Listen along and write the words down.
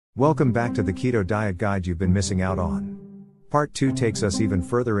Welcome back to the Keto Diet Guide you've been missing out on. Part 2 takes us even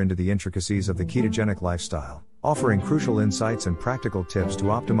further into the intricacies of the ketogenic lifestyle, offering crucial insights and practical tips to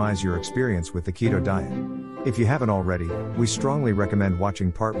optimize your experience with the keto diet. If you haven't already, we strongly recommend watching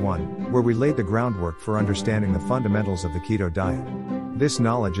Part 1, where we laid the groundwork for understanding the fundamentals of the keto diet. This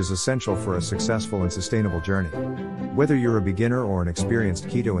knowledge is essential for a successful and sustainable journey. Whether you're a beginner or an experienced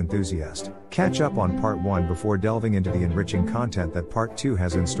keto enthusiast, catch up on Part 1 before delving into the enriching content that Part 2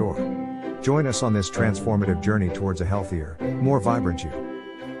 has in store. Join us on this transformative journey towards a healthier, more vibrant you.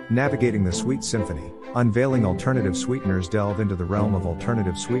 Navigating the Sweet Symphony, unveiling alternative sweeteners. Delve into the realm of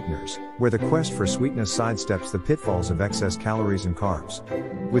alternative sweeteners, where the quest for sweetness sidesteps the pitfalls of excess calories and carbs.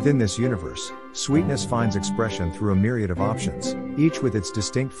 Within this universe, sweetness finds expression through a myriad of options, each with its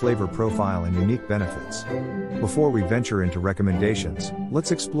distinct flavor profile and unique benefits. Before we venture into recommendations,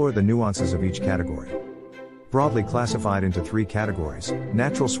 let's explore the nuances of each category. Broadly classified into 3 categories: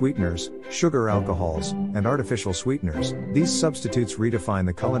 natural sweeteners, sugar alcohols, and artificial sweeteners, these substitutes redefine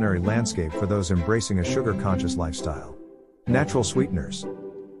the culinary landscape for those embracing a sugar-conscious lifestyle. Natural sweeteners.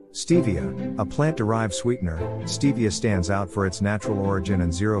 Stevia, a plant-derived sweetener, stevia stands out for its natural origin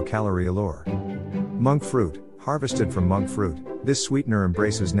and zero-calorie allure. Monk fruit, harvested from monk fruit, this sweetener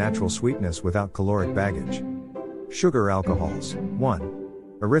embraces natural sweetness without caloric baggage. Sugar alcohols. 1.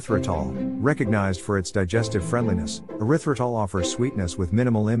 Erythritol, recognized for its digestive friendliness, erythritol offers sweetness with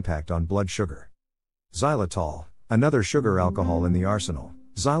minimal impact on blood sugar. Xylitol, another sugar alcohol in the arsenal,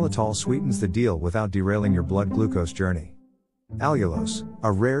 xylitol sweetens the deal without derailing your blood glucose journey. Allulose,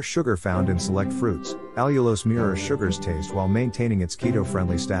 a rare sugar found in select fruits, allulose mirrors sugar's taste while maintaining its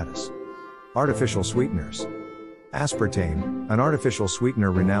keto-friendly status. Artificial sweeteners. Aspartame, an artificial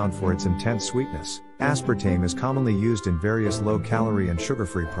sweetener renowned for its intense sweetness, aspartame is commonly used in various low-calorie and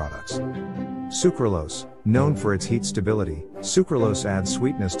sugar-free products. Sucralose, known for its heat stability, sucralose adds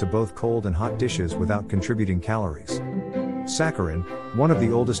sweetness to both cold and hot dishes without contributing calories. Saccharin, one of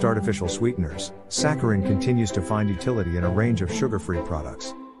the oldest artificial sweeteners, saccharin continues to find utility in a range of sugar-free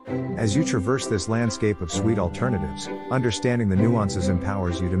products. As you traverse this landscape of sweet alternatives, understanding the nuances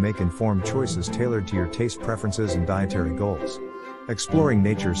empowers you to make informed choices tailored to your taste preferences and dietary goals. Exploring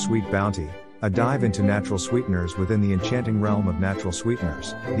nature's sweet bounty, a dive into natural sweeteners. Within the enchanting realm of natural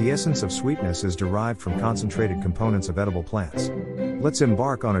sweeteners, the essence of sweetness is derived from concentrated components of edible plants. Let's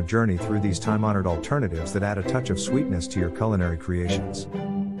embark on a journey through these time-honored alternatives that add a touch of sweetness to your culinary creations.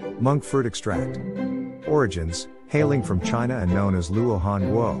 Monk fruit extract. Origins. Hailing from China and known as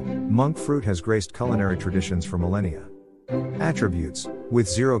Luohan Guo, monk fruit has graced culinary traditions for millennia. Attributes: with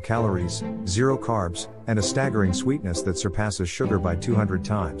 0 calories, 0 carbs, and a staggering sweetness that surpasses sugar by 200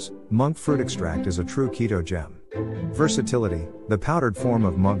 times, monk fruit extract is a true keto gem. Versatility: the powdered form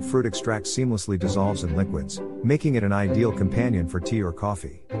of monk fruit extract seamlessly dissolves in liquids, making it an ideal companion for tea or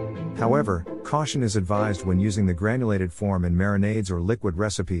coffee. However, caution is advised when using the granulated form in marinades or liquid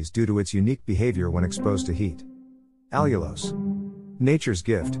recipes due to its unique behavior when exposed to heat. Allulose. Nature's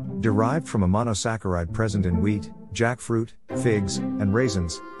gift, derived from a monosaccharide present in wheat, jackfruit, figs, and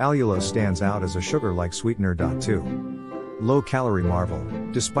raisins, allulose stands out as a sugar-like sweetener. 2. Low-calorie marvel.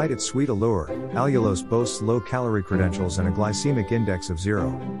 Despite its sweet allure, allulose boasts low-calorie credentials and a glycemic index of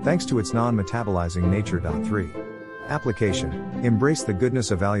 0, thanks to its non-metabolizing nature. 3. Application. Embrace the goodness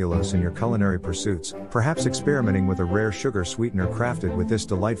of allulose in your culinary pursuits, perhaps experimenting with a rare sugar sweetener crafted with this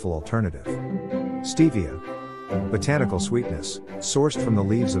delightful alternative. Stevia. Botanical sweetness, sourced from the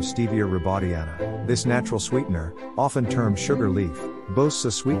leaves of Stevia rebaudiana, this natural sweetener, often termed sugar leaf, boasts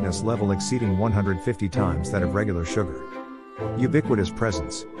a sweetness level exceeding 150 times that of regular sugar. Ubiquitous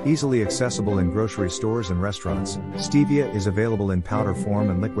presence, easily accessible in grocery stores and restaurants, stevia is available in powder form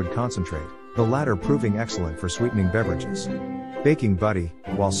and liquid concentrate, the latter proving excellent for sweetening beverages. Baking buddy.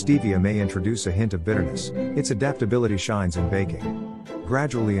 While stevia may introduce a hint of bitterness, its adaptability shines in baking.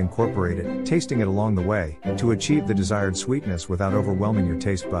 Gradually incorporate it, tasting it along the way, to achieve the desired sweetness without overwhelming your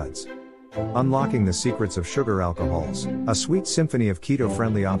taste buds. Unlocking the secrets of sugar alcohols, a sweet symphony of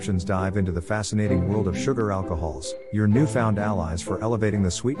keto-friendly options. Dive into the fascinating world of sugar alcohols, your newfound allies for elevating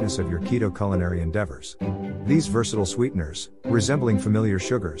the sweetness of your keto culinary endeavors. These versatile sweeteners, resembling familiar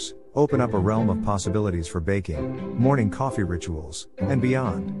sugars, open up a realm of possibilities for baking, morning coffee rituals, and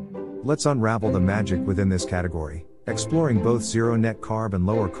beyond. Let's unravel the magic within this category, exploring both zero net carb and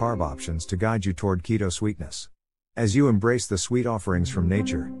lower carb options to guide you toward keto sweetness. As you embrace the sweet offerings from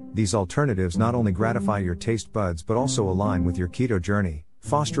nature, these alternatives not only gratify your taste buds but also align with your keto journey,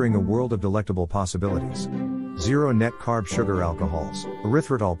 fostering a world of delectable possibilities. Zero net carb sugar alcohols.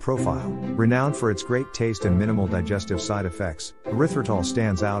 Erythritol profile. Renowned for its great taste and minimal digestive side effects, erythritol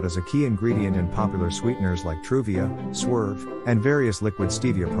stands out as a key ingredient in popular sweeteners like Truvia, Swerve, and various liquid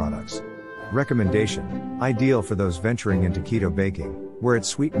stevia products. Recommendation: ideal for those venturing into keto baking, where its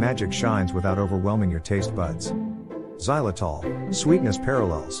sweet magic shines without overwhelming your taste buds. Xylitol, sweetness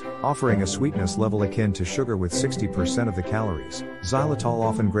parallels, offering a sweetness level akin to sugar with 60% of the calories. Xylitol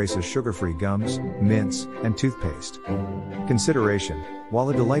often graces sugar-free gums, mints, and toothpaste. Consideration: while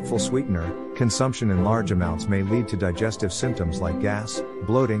a delightful sweetener, consumption in large amounts may lead to digestive symptoms like gas,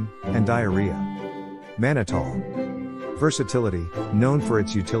 bloating, and diarrhea. Mannitol. Versatility: known for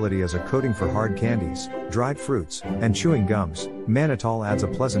its utility as a coating for hard candies, dried fruits, and chewing gums, mannitol adds a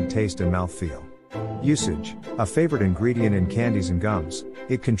pleasant taste and mouthfeel. Usage: a favorite ingredient in candies and gums,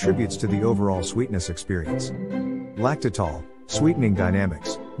 it contributes to the overall sweetness experience. Lactitol, sweetening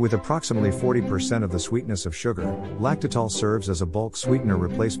dynamics: with approximately 40% of the sweetness of sugar, lactitol serves as a bulk sweetener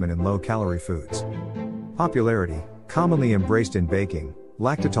replacement in low-calorie foods. Popularity: commonly embraced in baking,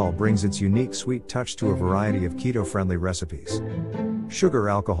 lactitol brings its unique sweet touch to a variety of keto-friendly recipes. Sugar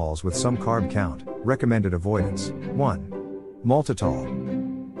alcohols with some carb count, recommended avoidance. 1. Maltitol.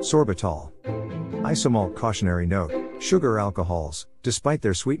 Sorbitol. Isomalt. Cautionary note: sugar alcohols, despite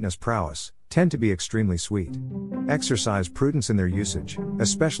their sweetness prowess, tend to be extremely sweet. Exercise prudence in their usage,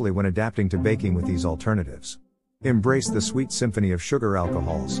 especially when adapting to baking with these alternatives. Embrace the sweet symphony of sugar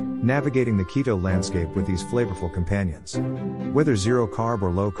alcohols, navigating the keto landscape with these flavorful companions. Whether zero carb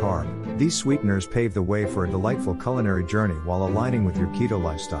or low carb, these sweeteners pave the way for a delightful culinary journey while aligning with your keto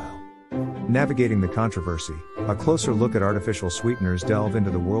lifestyle. Navigating the controversy, a closer look at artificial sweeteners. Delve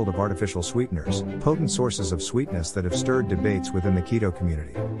into the world of artificial sweeteners, potent sources of sweetness that have stirred debates within the keto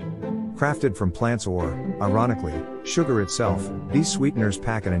community. Crafted from plants or, ironically, sugar itself, these sweeteners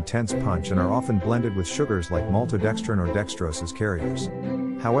pack an intense punch and are often blended with sugars like maltodextrin or dextrose as carriers.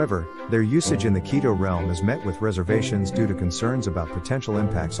 However, their usage in the keto realm is met with reservations due to concerns about potential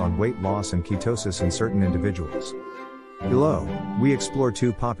impacts on weight loss and ketosis in certain individuals. Below, we explore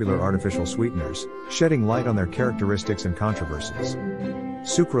two popular artificial sweeteners, shedding light on their characteristics and controversies.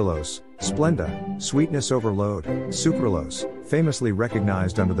 Sucralose, Splenda, sweetness overload. Sucralose, famously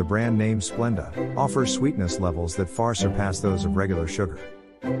recognized under the brand name Splenda, offers sweetness levels that far surpass those of regular sugar.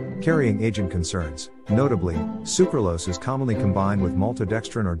 Carrying agent concerns: notably, sucralose is commonly combined with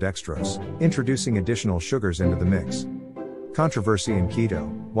maltodextrin or dextrose, introducing additional sugars into the mix. Controversy in keto: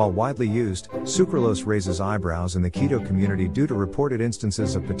 while widely used, sucralose raises eyebrows in the keto community due to reported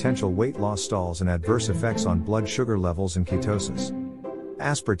instances of potential weight loss stalls and adverse effects on blood sugar levels and ketosis.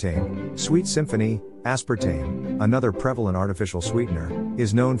 Aspartame, Sweet Symphony. Aspartame, another prevalent artificial sweetener,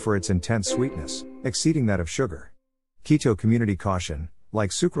 is known for its intense sweetness, exceeding that of sugar. Keto community caution: like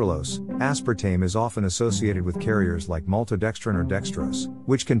sucralose, aspartame is often associated with carriers like maltodextrin or dextrose,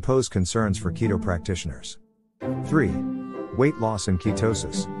 which can pose concerns for keto practitioners. 3. Weight loss and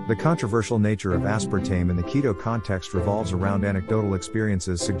ketosis. The controversial nature of aspartame in the keto context revolves around anecdotal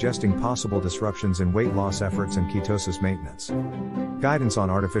experiences suggesting possible disruptions in weight loss efforts and ketosis maintenance. Guidance on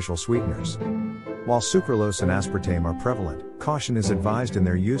artificial sweeteners. While sucralose and aspartame are prevalent, caution is advised in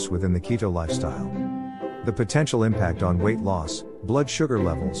their use within the keto lifestyle. The potential impact on weight loss, blood sugar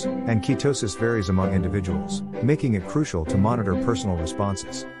levels, and ketosis varies among individuals, making it crucial to monitor personal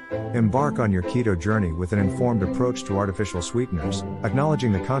responses. Embark on your keto journey with an informed approach to artificial sweeteners,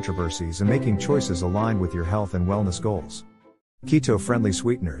 acknowledging the controversies and making choices aligned with your health and wellness goals. Keto-friendly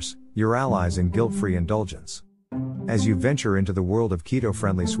sweeteners, your allies in guilt-free indulgence. As you venture into the world of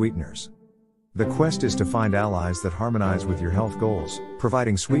keto-friendly sweeteners, the quest is to find allies that harmonize with your health goals,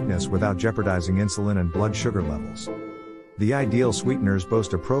 providing sweetness without jeopardizing insulin and blood sugar levels. The ideal sweeteners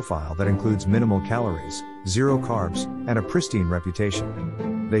boast a profile that includes minimal calories, zero carbs, and a pristine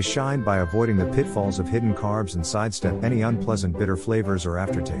reputation. They shine by avoiding the pitfalls of hidden carbs and sidestep any unpleasant bitter flavors or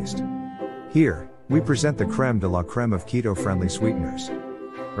aftertaste. Here, we present the creme de la creme of keto-friendly sweeteners.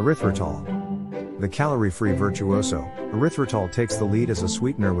 Erythritol. The calorie-free virtuoso, erythritol takes the lead as a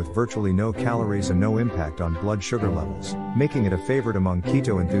sweetener with virtually no calories and no impact on blood sugar levels, making it a favorite among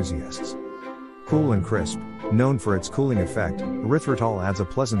keto enthusiasts. Cool and crisp. Known for its cooling effect, erythritol adds a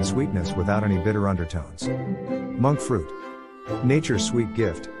pleasant sweetness without any bitter undertones. Monk fruit. Nature's sweet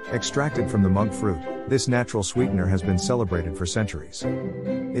gift, extracted from the monk fruit, this natural sweetener has been celebrated for centuries.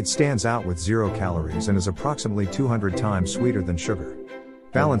 It stands out with 0 calories and is approximately 200 times sweeter than sugar.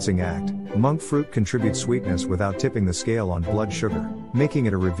 Balancing act, monk fruit contributes sweetness without tipping the scale on blood sugar, making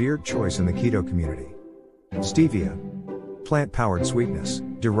it a revered choice in the keto community. Stevia. Plant-powered sweetness.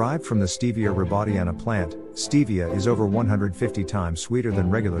 Derived from the Stevia rebaudiana plant, stevia is over 150 times sweeter than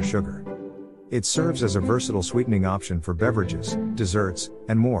regular sugar. It serves as a versatile sweetening option for beverages, desserts,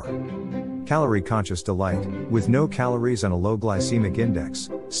 and more. Calorie-conscious delight. With no calories and a low glycemic index,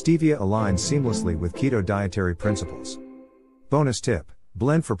 stevia aligns seamlessly with keto dietary principles. Bonus tip: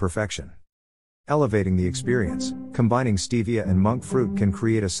 blend for perfection. Elevating the experience, combining stevia and monk fruit can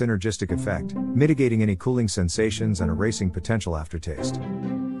create a synergistic effect, mitigating any cooling sensations and erasing potential aftertaste.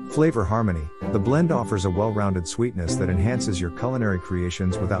 Flavor harmony. The blend offers a well-rounded sweetness that enhances your culinary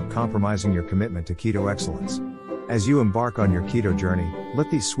creations without compromising your commitment to keto excellence. As you embark on your keto journey,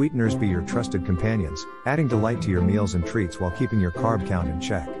 let these sweeteners be your trusted companions, adding delight to your meals and treats while keeping your carb count in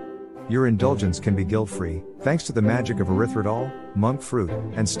check. Your indulgence can be guilt-free, thanks to the magic of erythritol, monk fruit,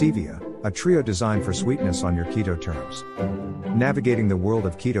 and stevia, a trio designed for sweetness on your keto terms. Navigating the world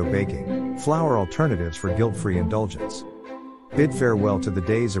of keto baking, flour alternatives for guilt-free indulgence. Bid farewell to the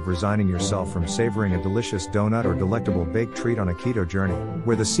days of resigning yourself from savoring a delicious donut or delectable baked treat on a keto journey,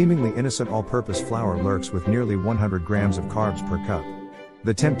 where the seemingly innocent all-purpose flour lurks with nearly 100 grams of carbs per cup.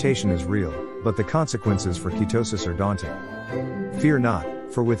 The temptation is real, but the consequences for ketosis are daunting. Fear not,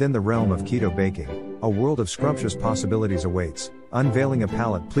 for within the realm of keto baking, a world of scrumptious possibilities awaits, unveiling a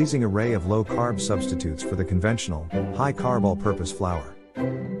palate-pleasing array of low-carb substitutes for the conventional, high-carb all-purpose flour.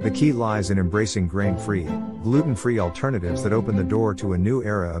 The key lies in embracing grain-free, gluten-free alternatives that open the door to a new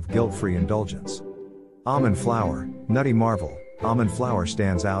era of guilt-free indulgence. Almond flour, nutty marvel. Almond flour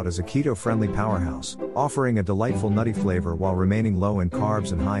stands out as a keto-friendly powerhouse, offering a delightful nutty flavor while remaining low in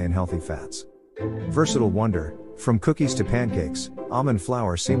carbs and high in healthy fats. Versatile wonder. From cookies to pancakes, almond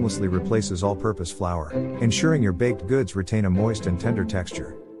flour seamlessly replaces all-purpose flour, ensuring your baked goods retain a moist and tender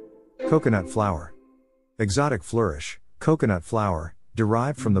texture. Coconut flour. Exotic flourish. Coconut flour,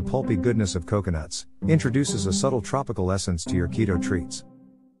 derived from the pulpy goodness of coconuts, introduces a subtle tropical essence to your keto treats.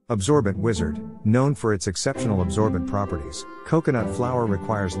 Absorbent wizard. Known for its exceptional absorbent properties, coconut flour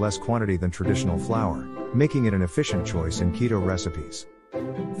requires less quantity than traditional flour, making it an efficient choice in keto recipes.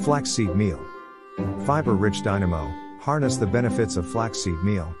 Flaxseed meal. Fiber-rich dynamo. Harness the benefits of flaxseed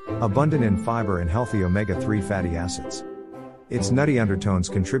meal, abundant in fiber and healthy omega-3 fatty acids. Its nutty undertones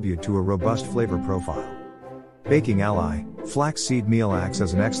contribute to a robust flavor profile. Baking ally. Flaxseed meal acts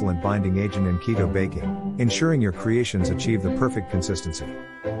as an excellent binding agent in keto baking, ensuring your creations achieve the perfect consistency.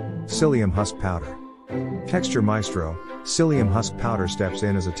 Psyllium husk powder. Texture maestro. Psyllium husk powder steps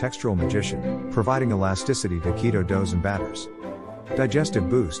in as a textural magician, providing elasticity to keto doughs and batters. Digestive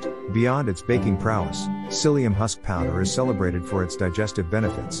boost. Beyond its baking prowess, psyllium husk powder is celebrated for its digestive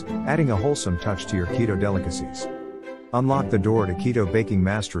benefits, adding a wholesome touch to your keto delicacies. Unlock the door to keto baking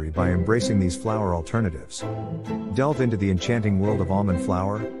mastery by embracing these flour alternatives. Delve into the enchanting world of almond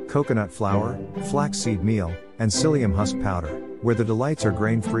flour, coconut flour, flaxseed meal, and psyllium husk powder, where the delights are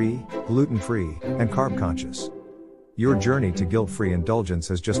grain-free, gluten-free, and carb-conscious. Your journey to guilt-free indulgence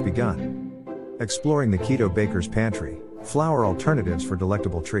has just begun. Exploring the keto baker's pantry, flour alternatives for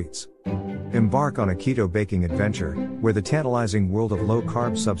delectable treats. Embark on a keto baking adventure, where the tantalizing world of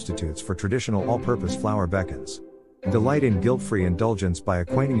low-carb substitutes for traditional all-purpose flour beckons. Delight in guilt-free indulgence by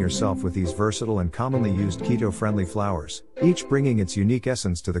acquainting yourself with these versatile and commonly used keto-friendly flours, each bringing its unique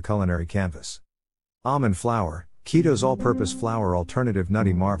essence to the culinary canvas. Almond flour, keto's all-purpose flour alternative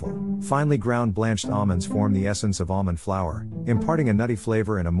nutty marvel. Finely ground blanched almonds form the essence of almond flour, imparting a nutty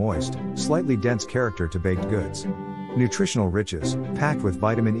flavor and a moist, slightly dense character to baked goods. Nutritional riches, packed with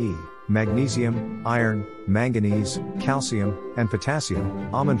vitamin E, magnesium, iron, manganese, calcium, and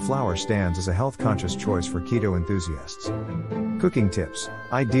potassium, almond flour stands as a health-conscious choice for keto enthusiasts. Cooking tips.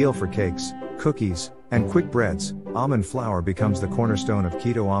 Ideal for cakes, cookies, and quick breads, almond flour becomes the cornerstone of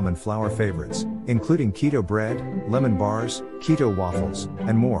keto almond flour favorites, including keto bread, lemon bars, keto waffles,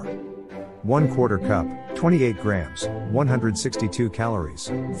 and more. 1/4 cup, 28 grams, 162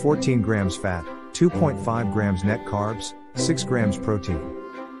 calories, 14 grams fat, 2.5 grams net carbs, 6 grams protein.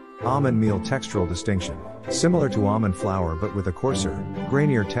 Almond meal textural distinction. Similar to almond flour but with a coarser,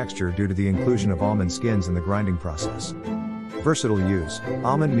 grainier texture due to the inclusion of almond skins in the grinding process. Versatile use.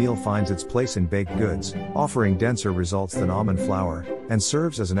 Almond meal finds its place in baked goods, offering denser results than almond flour, and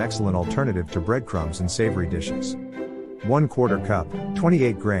serves as an excellent alternative to breadcrumbs in savory dishes. 1/4 cup,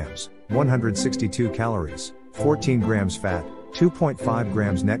 28 grams, 162 calories, 14 grams fat, 2.5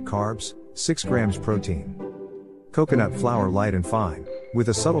 grams net carbs, 6 grams protein. Coconut flour light and fine. With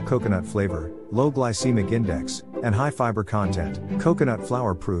a subtle coconut flavor, low glycemic index, and high fiber content, coconut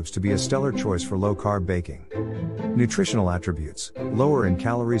flour proves to be a stellar choice for low-carb baking. Nutritional attributes. Lower in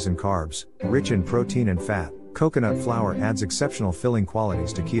calories and carbs, rich in protein and fat, coconut flour adds exceptional filling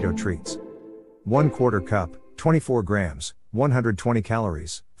qualities to keto treats. 1/4 cup, 24 grams, 120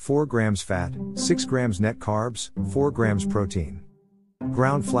 calories, 4 grams fat, 6 grams net carbs, 4 grams protein.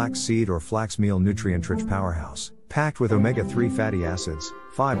 Ground flax seed or flax meal nutrient-rich powerhouse, packed with omega-3 fatty acids,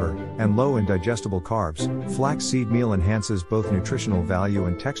 fiber, and low in digestible carbs, flax seed meal enhances both nutritional value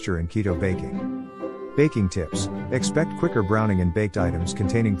and texture in keto baking. Baking tips: expect quicker browning in baked items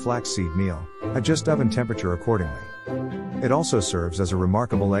containing flaxseed meal, adjust oven temperature accordingly. It also serves as a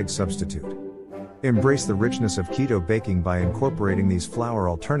remarkable egg substitute. Embrace the richness of keto baking by incorporating these flour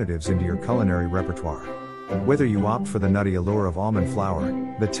alternatives into your culinary repertoire. Whether you opt for the nutty allure of almond flour,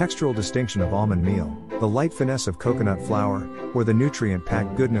 the textural distinction of almond meal, the light finesse of coconut flour, or the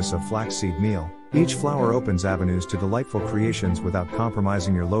nutrient-packed goodness of flaxseed meal, each flour opens avenues to delightful creations without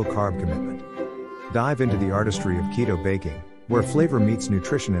compromising your low-carb commitment. Dive into the artistry of keto baking, where flavor meets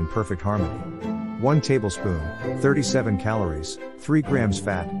nutrition in perfect harmony. 1 tablespoon, 37 calories, 3 grams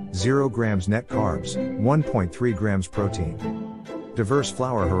fat, 0 grams net carbs, 1.3 grams protein. Diverse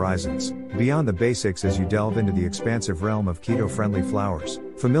flour horizons. Beyond the basics as you delve into the expansive realm of keto-friendly flours,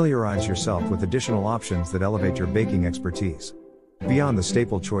 familiarize yourself with additional options that elevate your baking expertise. Beyond the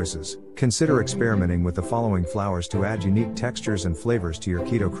staple choices, consider experimenting with the following flours to add unique textures and flavors to your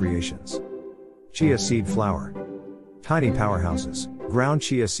keto creations. Chia seed flour. Tiny powerhouses. Ground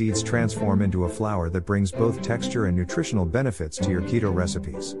chia seeds transform into a flour that brings both texture and nutritional benefits to your keto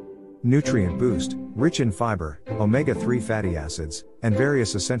recipes. Nutrient boost, rich in fiber, omega-3 fatty acids, and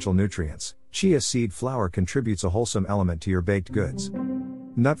various essential nutrients, chia seed flour contributes a wholesome element to your baked goods.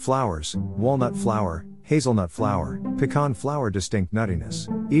 Nut flours, walnut flour, hazelnut flour, pecan flour. Distinct nuttiness.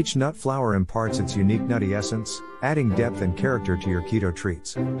 Each nut flour imparts its unique nutty essence, adding depth and character to your keto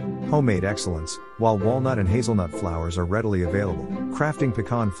treats. Homemade excellence. While walnut and hazelnut flours are readily available, crafting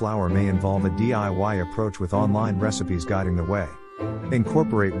pecan flour may involve a DIY approach with online recipes guiding the way.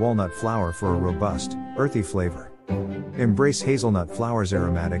 Incorporate walnut flour for a robust, earthy flavor. Embrace hazelnut flour's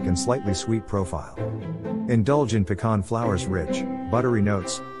aromatic and slightly sweet profile. Indulge in pecan flour's rich, buttery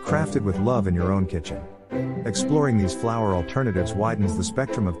notes, crafted with love in your own kitchen. Exploring these flour alternatives widens the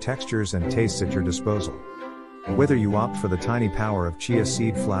spectrum of textures and tastes at your disposal. Whether you opt for the tiny power of chia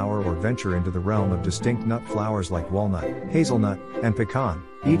seed flour or venture into the realm of distinct nut flours like walnut, hazelnut, and pecan,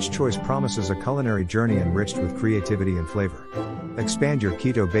 each choice promises a culinary journey enriched with creativity and flavor. Expand your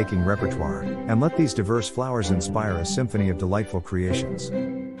keto baking repertoire, and let these diverse flours inspire a symphony of delightful creations.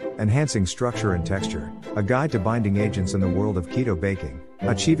 Enhancing structure and texture, a guide to binding agents in the world of keto baking.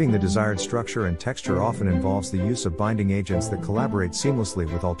 Achieving the desired structure and texture often involves the use of binding agents that collaborate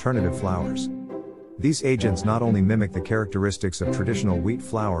seamlessly with alternative flours. These agents not only mimic the characteristics of traditional wheat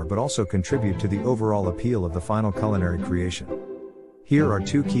flour but also contribute to the overall appeal of the final culinary creation. Here are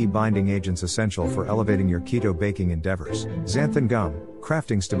 2 key binding agents essential for elevating your keto baking endeavors. Xanthan gum,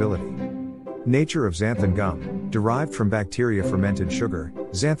 crafting stability. Nature of xanthan gum. Derived from bacteria fermented sugar,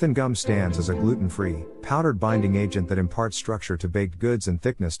 xanthan gum stands as a gluten-free, powdered binding agent that imparts structure to baked goods and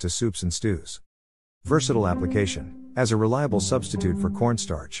thickness to soups and stews. Versatile application. As a reliable substitute for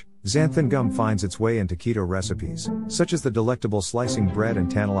cornstarch, xanthan gum finds its way into keto recipes, such as the delectable slicing bread and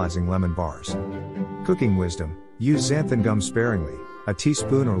tantalizing lemon bars. Cooking wisdom. Use xanthan gum sparingly. A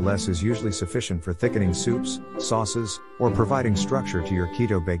teaspoon or less is usually sufficient for thickening soups, sauces, or providing structure to your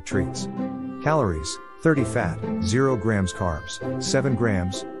keto baked treats. Calories: 30 fat, 0 grams carbs, 7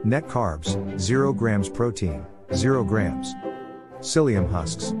 grams, net carbs, 0 grams protein, 0 grams. Psyllium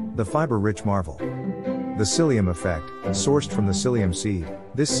husks, the fiber-rich marvel. The psyllium effect, sourced from the psyllium seed,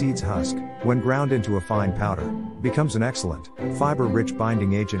 this seed's husk, when ground into a fine powder, becomes an excellent, fiber-rich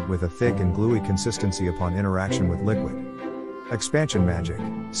binding agent with a thick and gluey consistency upon interaction with liquid. Expansion magic.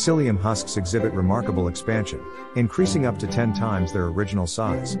 Psyllium husks exhibit remarkable expansion, increasing up to 10 times their original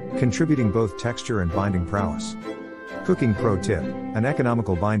size, contributing both texture and binding prowess. Cooking pro tip: an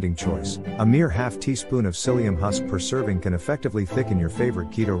economical binding choice. A mere half teaspoon of psyllium husk per serving can effectively thicken your favorite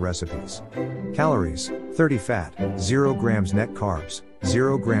keto recipes. Calories: 30 fat, 0 grams net carbs,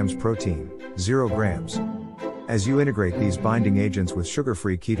 0 grams protein, 0 grams. As you integrate these binding agents with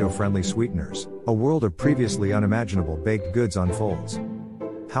sugar-free keto-friendly sweeteners, a world of previously unimaginable baked goods unfolds.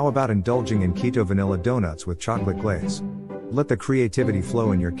 How about indulging in keto vanilla donuts with chocolate glaze? Let the creativity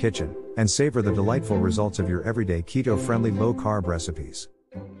flow in your kitchen, and savor the delightful results of your everyday keto-friendly low-carb recipes.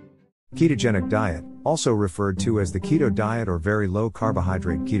 Ketogenic diet, also referred to as the keto diet or very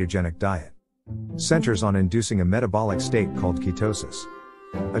low-carbohydrate ketogenic diet, centers on inducing a metabolic state called ketosis.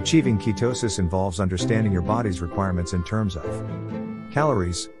 Achieving ketosis involves understanding your body's requirements in terms of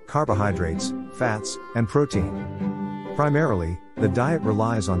calories, carbohydrates, fats, and protein. Primarily, the diet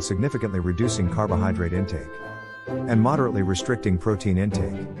relies on significantly reducing carbohydrate intake and moderately restricting protein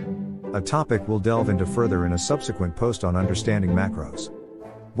intake, a topic we'll delve into further in a subsequent post on understanding macros.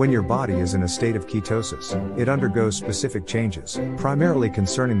 When your body is in a state of ketosis, it undergoes specific changes, primarily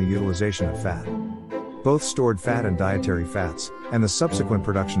concerning the utilization of fat, both stored fat and dietary fats, and the subsequent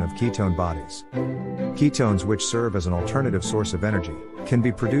production of ketone bodies. Ketones, which serve as an alternative source of energy, can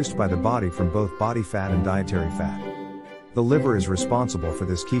be produced by the body from both body fat and dietary fat. The liver is responsible for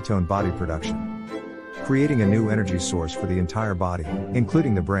this ketone body production, creating a new energy source for the entire body,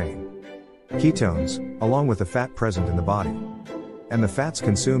 including the brain. Ketones, along with the fat present in the body, and the fats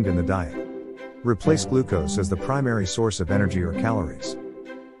consumed in the diet, replace glucose as the primary source of energy or calories.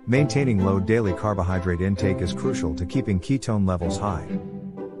 Maintaining low daily carbohydrate intake is crucial to keeping ketone levels high.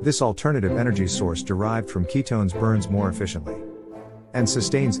 This alternative energy source derived from ketones burns more efficiently and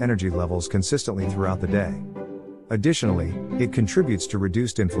sustains energy levels consistently throughout the day. Additionally, it contributes to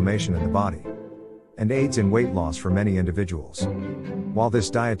reduced inflammation in the body and aids in weight loss for many individuals. While this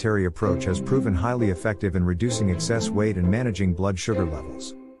dietary approach has proven highly effective in reducing excess weight and managing blood sugar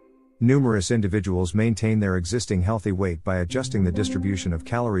levels, numerous individuals maintain their existing healthy weight by adjusting the distribution of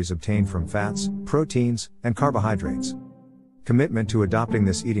calories obtained from fats, proteins, and carbohydrates. Commitment to adopting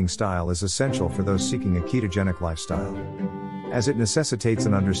this eating style is essential for those seeking a ketogenic lifestyle, as it necessitates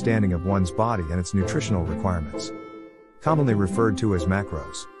an understanding of one's body and its nutritional requirements, commonly referred to as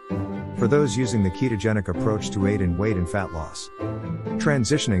macros, for those using the ketogenic approach to aid in weight and fat loss.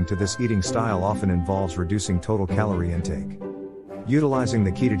 Transitioning to this eating style often involves reducing total calorie intake, utilizing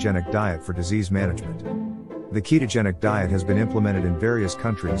the ketogenic diet for disease management. The ketogenic diet has been implemented in various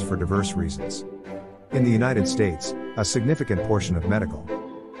countries for diverse reasons. In the United States, a significant portion of medical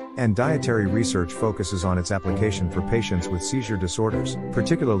and dietary research focuses on its application for patients with seizure disorders,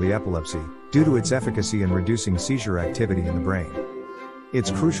 particularly epilepsy, due to its efficacy in reducing seizure activity in the brain. It's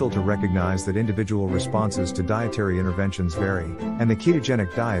crucial to recognize that individual responses to dietary interventions vary, and the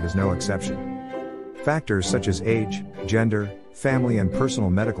ketogenic diet is no exception. Factors such as age, gender, family and personal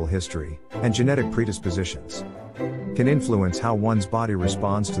medical history, and genetic predispositions can influence how one's body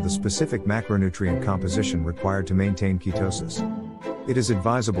responds to the specific macronutrient composition required to maintain ketosis. It is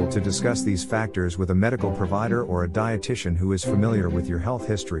advisable to discuss these factors with a medical provider or a dietitian who is familiar with your health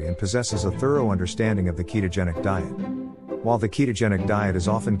history and possesses a thorough understanding of the ketogenic diet. While the ketogenic diet is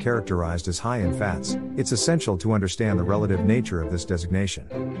often characterized as high in fats, it's essential to understand the relative nature of this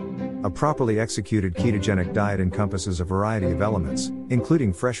designation. A properly executed ketogenic diet encompasses a variety of elements,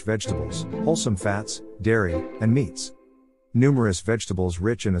 including fresh vegetables, wholesome fats, dairy, and meats. Numerous vegetables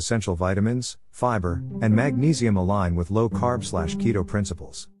rich in essential vitamins, fiber, and magnesium align with low-carb/keto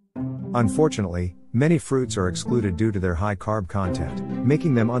principles. Unfortunately, many fruits are excluded due to their high carb content,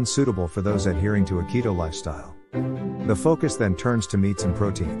 making them unsuitable for those adhering to a keto lifestyle. The focus then turns to meats and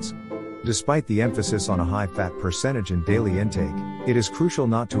proteins. Despite the emphasis on a high fat percentage in daily intake, it is crucial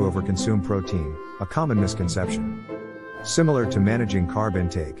not to overconsume protein, a common misconception. Similar to managing carb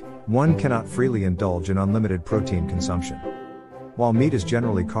intake, one cannot freely indulge in unlimited protein consumption. While meat is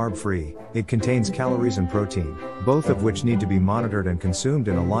generally carb-free, it contains calories and protein, both of which need to be monitored and consumed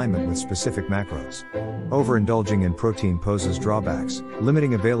in alignment with specific macros. Overindulging in protein poses drawbacks,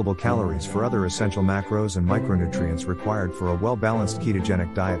 limiting available calories for other essential macros and micronutrients required for a well-balanced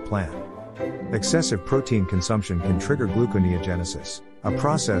ketogenic diet plan. Excessive protein consumption can trigger gluconeogenesis, a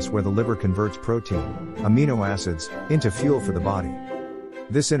process where the liver converts protein, amino acids, into fuel for the body.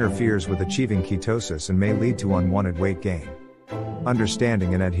 This interferes with achieving ketosis and may lead to unwanted weight gain.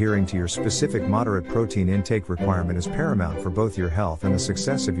 Understanding and adhering to your specific moderate protein intake requirement is paramount for both your health and the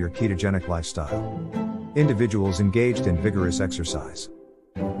success of your ketogenic lifestyle. Individuals engaged in vigorous exercise,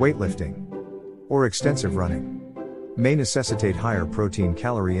 weightlifting, or extensive running may necessitate higher protein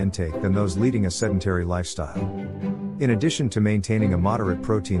calorie intake than those leading a sedentary lifestyle. In addition to maintaining a moderate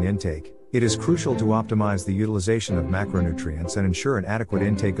protein intake, it is crucial to optimize the utilization of macronutrients and ensure an adequate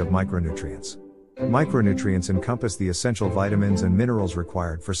intake of micronutrients. Micronutrients encompass the essential vitamins and minerals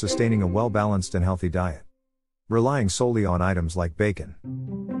required for sustaining a well-balanced and healthy diet. Relying solely on items like bacon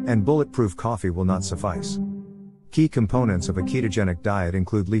and bulletproof coffee will not suffice. Key components of a ketogenic diet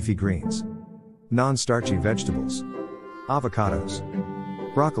include leafy greens, non-starchy vegetables, avocados,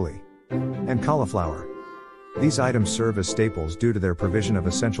 broccoli, and cauliflower. These items serve as staples due to their provision of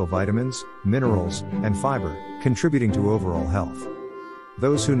essential vitamins, minerals, and fiber, contributing to overall health.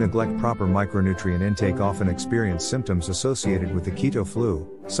 Those who neglect proper micronutrient intake often experience symptoms associated with the keto flu,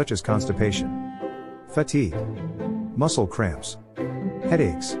 such as constipation, fatigue, muscle cramps,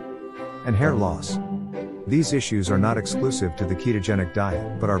 headaches, and hair loss. These issues are not exclusive to the ketogenic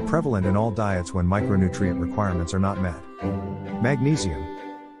diet but are prevalent in all diets when micronutrient requirements are not met. Magnesium,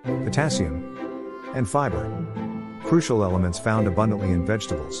 potassium, and fiber, crucial elements found abundantly in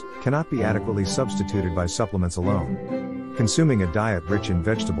vegetables, cannot be adequately substituted by supplements alone. consuming a diet rich in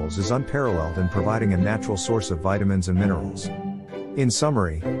vegetables is unparalleled in providing a natural source of vitamins and minerals. In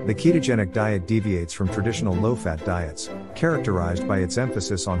summary, the ketogenic diet deviates from traditional low-fat diets, characterized by its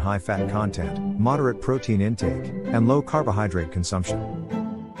emphasis on high-fat content, moderate protein intake, and low carbohydrate consumption.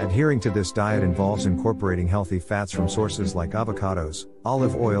 Adhering to this diet involves incorporating healthy fats from sources like avocados,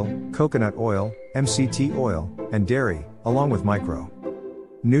 olive oil, coconut oil, MCT oil, and dairy, along with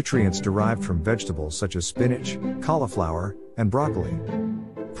nutrients derived from vegetables such as spinach, cauliflower, and broccoli.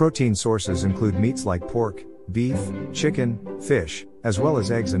 Protein sources include meats like pork, beef, chicken, fish, as well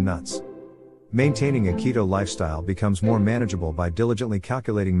as eggs and nuts. Maintaining a keto lifestyle becomes more manageable by diligently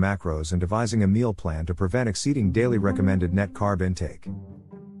calculating macros and devising a meal plan to prevent exceeding daily recommended net carb intake.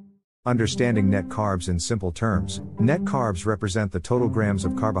 Understanding net carbs in simple terms, net carbs represent the total grams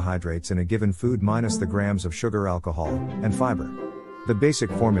of carbohydrates in a given food minus the grams of sugar, alcohol, and fiber. The basic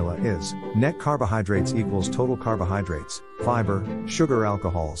formula is, net carbohydrates equals total carbohydrates, fiber, sugar,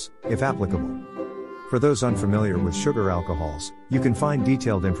 alcohols, if applicable. For those unfamiliar with sugar alcohols, you can find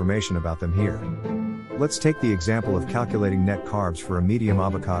detailed information about them here. Let's take the example of calculating net carbs for a medium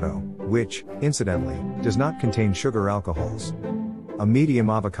avocado, which, incidentally, does not contain sugar alcohols. A medium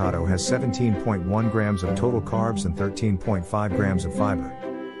avocado has 17.1 grams of total carbs and 13.5 grams of fiber.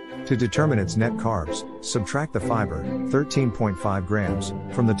 To determine its net carbs, subtract the fiber, 13.5 grams,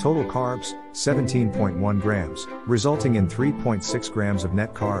 from the total carbs, 17.1 grams, resulting in 3.6 grams of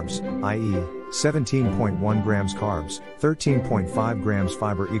net carbs, i.e., 17.1 grams carbs, 13.5 grams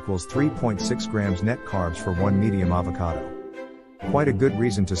fiber equals 3.6 grams net carbs for one medium avocado. Quite a good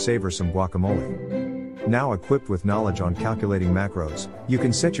reason to savor some guacamole. Now equipped with knowledge on calculating macros, you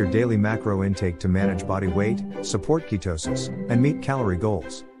can set your daily macro intake to manage body weight, support ketosis, and meet calorie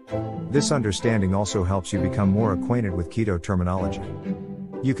goals. This understanding also helps you become more acquainted with keto terminology.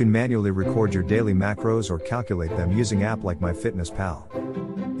 You can manually record your daily macros or calculate them using apps like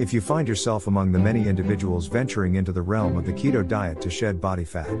MyFitnessPal. If you find yourself among the many individuals venturing into the realm of the keto diet to shed body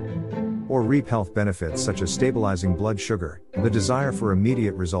fat or reap health benefits such as stabilizing blood sugar, the desire for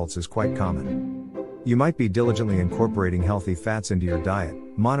immediate results is quite common. You might be diligently incorporating healthy fats into your diet,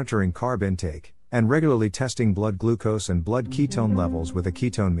 monitoring carb intake, and regularly testing blood glucose and blood ketone levels with a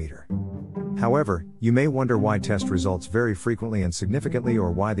ketone meter. However, you may wonder why test results vary frequently and significantly,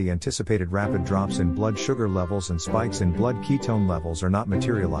 or why the anticipated rapid drops in blood sugar levels and spikes in blood ketone levels are not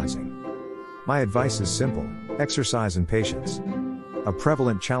materializing. My advice is simple: exercise and patience. A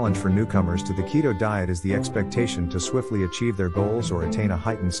prevalent challenge for newcomers to the keto diet is the expectation to swiftly achieve their goals or attain a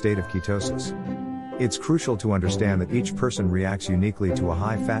heightened state of ketosis. It's crucial to understand that each person reacts uniquely to a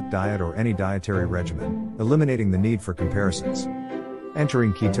high-fat diet or any dietary regimen, eliminating the need for comparisons.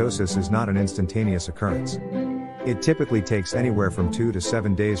 Entering ketosis is not an instantaneous occurrence. It typically takes anywhere from 2 to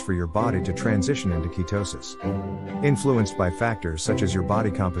 7 days for your body to transition into ketosis, influenced by factors such as your body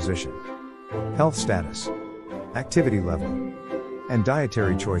composition, health status, activity level, and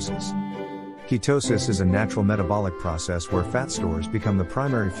dietary choices. Ketosis is a natural metabolic process where fat stores become the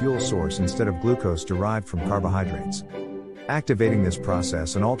primary fuel source instead of glucose derived from carbohydrates. Activating this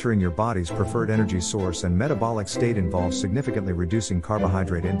process and altering your body's preferred energy source and metabolic state involves significantly reducing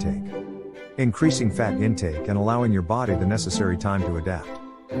carbohydrate intake, increasing fat intake, and allowing your body the necessary time to adapt.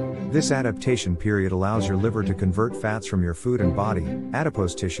 This adaptation period allows your liver to convert fats from your food and body,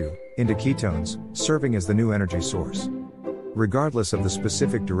 adipose tissue, into ketones, serving as the new energy source. Regardless of the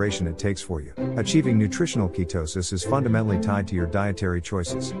specific duration it takes for you, achieving nutritional ketosis is fundamentally tied to your dietary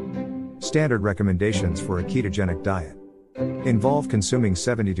choices. Standard recommendations for a ketogenic diet involve consuming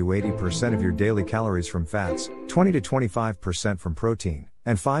 70 to 80% of your daily calories from fats, 20 to 25% from protein,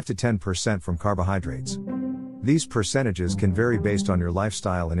 and 5 to 10% from carbohydrates. These percentages can vary based on your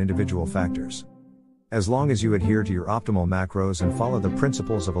lifestyle and individual factors. As long as you adhere to your optimal macros and follow the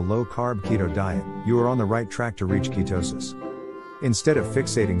principles of a low-carb keto diet, you are on the right track to reach ketosis. Instead of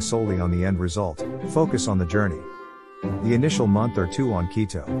fixating solely on the end result, focus on the journey. The initial month or two on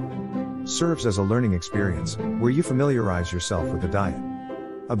keto serves as a learning experience, where you familiarize yourself with the diet.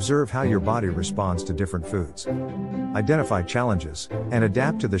 Observe how your body responds to different foods. Identify challenges, and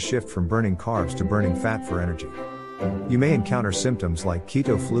adapt to the shift from burning carbs to burning fat for energy. You may encounter symptoms like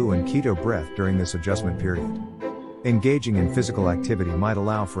keto flu and keto breath during this adjustment period. Engaging in physical activity might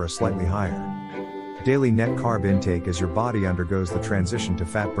allow for a slightly higher daily net carb intake as your body undergoes the transition to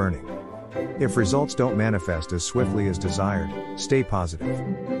fat burning. If results don't manifest as swiftly as desired, stay positive.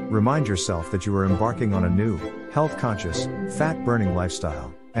 Remind yourself that you are embarking on a new, health-conscious, fat-burning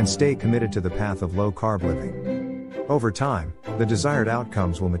lifestyle, and stay committed to the path of low-carb living. Over time, the desired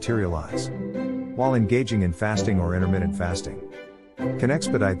outcomes will materialize. While engaging in fasting or intermittent fasting, can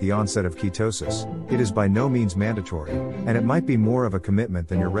expedite the onset of ketosis. It is by no means mandatory, and it might be more of a commitment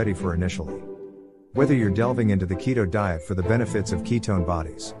than you're ready for initially. Whether you're delving into the keto diet for the benefits of ketone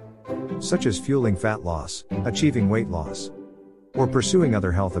bodies, such as fueling fat loss, achieving weight loss, or pursuing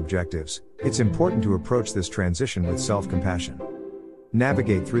other health objectives, it's important to approach this transition with self-compassion.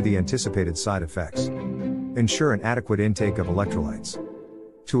 Navigate through the anticipated side effects. Ensure an adequate intake of electrolytes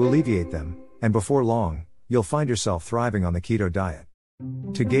to alleviate them, and before long, you'll find yourself thriving on the keto diet.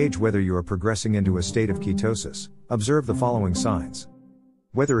 To gauge whether you are progressing into a state of ketosis, observe the following signs.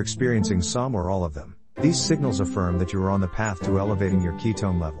 Whether experiencing some or all of them, these signals affirm that you are on the path to elevating your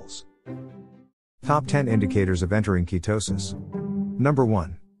ketone levels. Top 10 indicators of entering ketosis. Number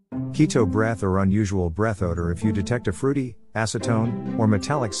 1. Keto breath or unusual breath odor. If you detect a fruity, acetone, or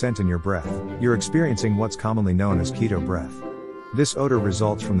metallic scent in your breath, you're experiencing what's commonly known as keto breath. This odor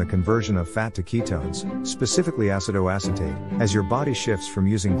results from the conversion of fat to ketones, specifically acetoacetate, as your body shifts from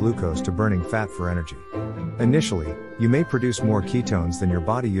using glucose to burning fat for energy. Initially, you may produce more ketones than your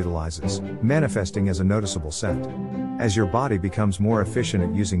body utilizes, manifesting as a noticeable scent. As your body becomes more efficient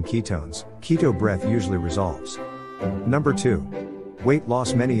at using ketones, keto breath usually resolves. Number 2. Weight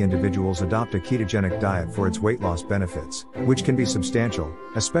loss. Many individuals adopt a ketogenic diet for its weight loss benefits, which can be substantial,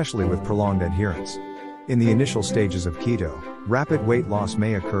 especially with prolonged adherence. In the initial stages of keto, rapid weight loss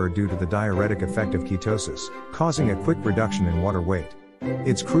may occur due to the diuretic effect of ketosis, causing a quick reduction in water weight.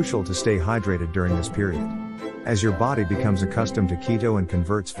 It's crucial to stay hydrated during this period. As your body becomes accustomed to keto and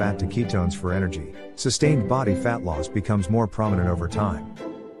converts fat to ketones for energy, sustained body fat loss becomes more prominent over time.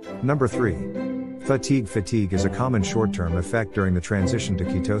 Number 3. Fatigue. Fatigue is a common short-term effect during the transition to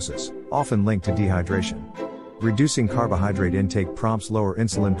ketosis, often linked to dehydration. Reducing carbohydrate intake prompts lower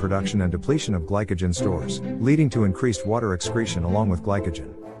insulin production and depletion of glycogen stores, leading to increased water excretion along with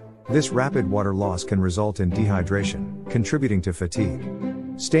glycogen. This rapid water loss can result in dehydration, contributing to fatigue.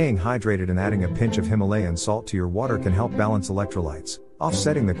 Staying hydrated and adding a pinch of Himalayan salt to your water can help balance electrolytes,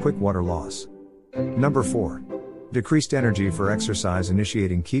 offsetting the quick water loss. Number 4. Decreased energy for exercise.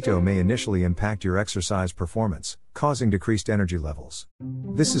 Initiating keto may initially impact your exercise performance, causing decreased energy levels.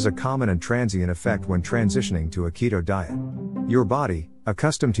 This is a common and transient effect when transitioning to a keto diet. Your body,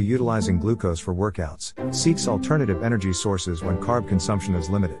 accustomed to utilizing glucose for workouts, seeks alternative energy sources when carb consumption is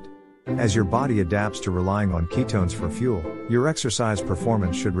limited. As your body adapts to relying on ketones for fuel, your exercise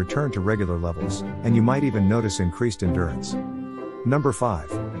performance should return to regular levels, and you might even notice increased endurance. Number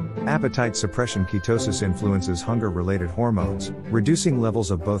 5. Appetite suppression. Ketosis influences hunger-related hormones, reducing levels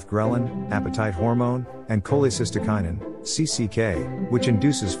of both ghrelin, appetite hormone, and cholecystokinin, CCK, which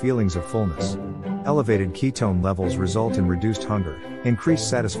induces feelings of fullness. Elevated ketone levels result in reduced hunger, increased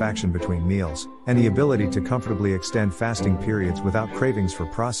satisfaction between meals, and the ability to comfortably extend fasting periods without cravings for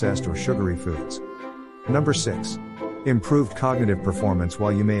processed or sugary foods. Number 6. Improved cognitive performance.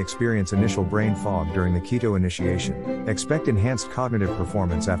 While you may experience initial brain fog during the keto initiation, expect enhanced cognitive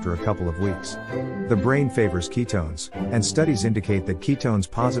performance after a couple of weeks. The brain favors ketones, and studies indicate that ketones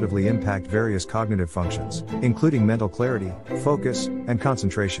positively impact various cognitive functions, including mental clarity, focus, and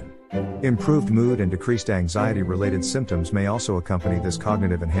concentration. Improved mood and decreased anxiety-related symptoms may also accompany this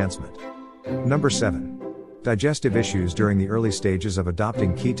cognitive enhancement. Number 7. Digestive issues. During the early stages of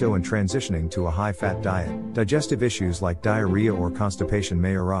adopting keto and transitioning to a high-fat diet, digestive issues like diarrhea or constipation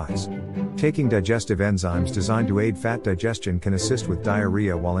may arise. Taking digestive enzymes designed to aid fat digestion can assist with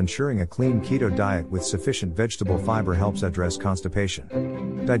diarrhea, while ensuring a clean keto diet with sufficient vegetable fiber helps address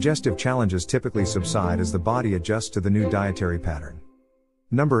constipation. Digestive challenges typically subside as the body adjusts to the new dietary pattern.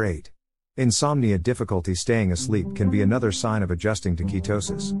 Number 8. Insomnia. Difficulty staying asleep can be another sign of adjusting to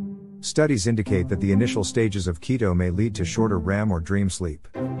ketosis. Studies indicate that the initial stages of keto may lead to shorter REM or dream sleep.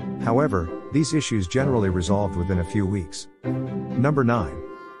 However, these issues generally resolve within a few weeks. Number 9.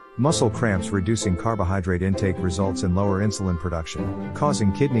 Muscle cramps. Reducing carbohydrate intake results in lower insulin production,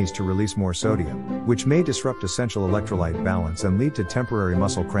 causing kidneys to release more sodium, which may disrupt essential electrolyte balance and lead to temporary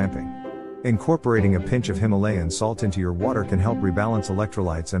muscle cramping. Incorporating a pinch of Himalayan salt into your water can help rebalance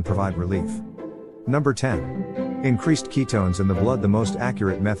electrolytes and provide relief. Number 10. Increased ketones in the blood. The most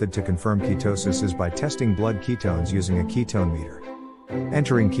accurate method to confirm ketosis is by testing blood ketones using a ketone meter.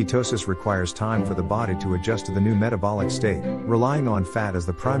 Entering ketosis requires time for the body to adjust to the new metabolic state, relying on fat as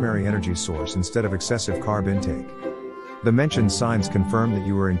the primary energy source instead of excessive carb intake. The mentioned signs confirm that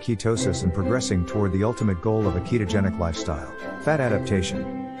you are in ketosis and progressing toward the ultimate goal of a ketogenic lifestyle: fat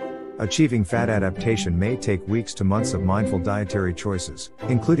adaptation. Achieving fat adaptation may take weeks to months of mindful dietary choices,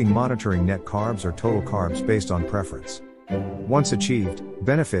 including monitoring net carbs or total carbs based on preference. Once achieved,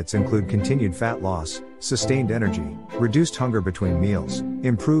 benefits include continued fat loss, sustained energy, reduced hunger between meals,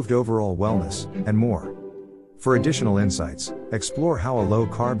 improved overall wellness, and more. For additional insights, explore how a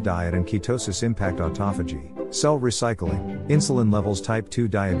low-carb diet and ketosis impact autophagy, cell recycling, insulin levels, type 2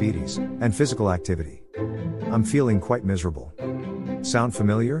 diabetes, and physical activity. I'm feeling quite miserable. Sound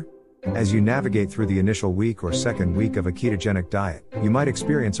familiar? As you navigate through the initial week or second week of a ketogenic diet, you might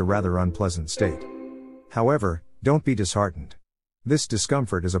experience a rather unpleasant state. However, don't be disheartened. This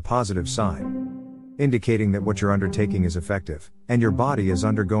discomfort is a positive sign, indicating that what you're undertaking is effective, and your body is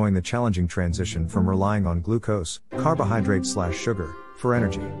undergoing the challenging transition from relying on glucose, carbohydrate/sugar, for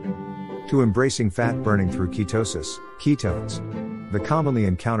energy, to embracing fat burning through ketosis, ketones. The commonly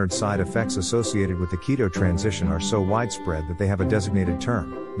encountered side effects associated with the keto transition are so widespread that they have a designated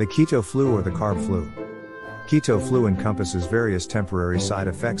term: the keto flu or the carb flu. Keto flu encompasses various temporary side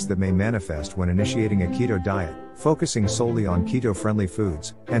effects that may manifest when initiating a keto diet, focusing solely on keto-friendly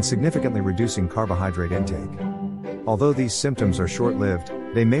foods, and significantly reducing carbohydrate intake. Although these symptoms are short-lived,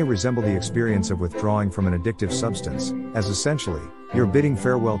 they may resemble the experience of withdrawing from an addictive substance, as essentially, you're bidding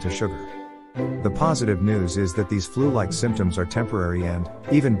farewell to sugar. The positive news is that these flu-like symptoms are temporary and,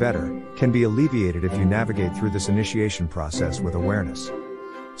 even better, can be alleviated if you navigate through this initiation process with awareness.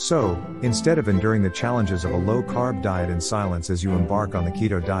 So, instead of enduring the challenges of a low-carb diet in silence as you embark on the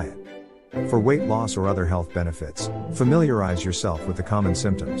keto diet, for weight loss or other health benefits, familiarize yourself with the common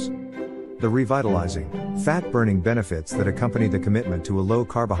symptoms. The revitalizing, fat-burning benefits that accompany the commitment to a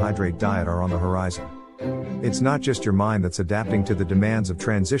low-carbohydrate diet are on the horizon. It's not just your mind that's adapting to the demands of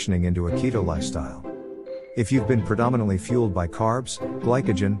transitioning into a keto lifestyle. If you've been predominantly fueled by carbs,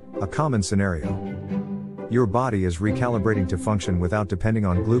 glycogen, a common scenario, your body is recalibrating to function without depending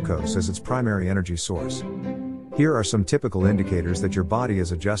on glucose as its primary energy source. Here are some typical indicators that your body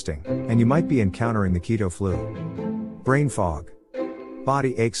is adjusting, and you might be encountering the keto flu. Brain fog,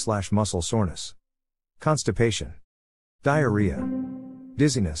 body ache/muscle soreness, constipation, diarrhea,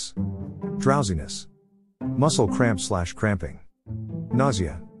 dizziness, drowsiness, muscle cramp/cramping,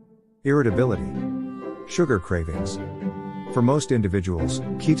 nausea, irritability, sugar cravings. For most individuals,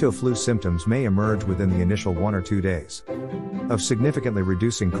 keto flu symptoms may emerge within the initial 1 or 2 days of significantly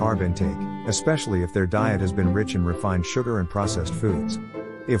reducing carb intake, especially if their diet has been rich in refined sugar and processed foods.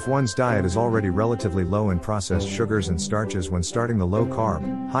 If one's diet is already relatively low in processed sugars and starches when starting the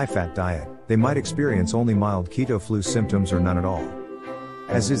low-carb, high-fat diet, they might experience only mild keto flu symptoms or none at all.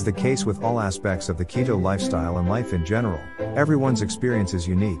 As is the case with all aspects of the keto lifestyle and life in general, everyone's experience is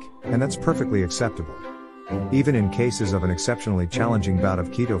unique, and that's perfectly acceptable. Even in cases of an exceptionally challenging bout of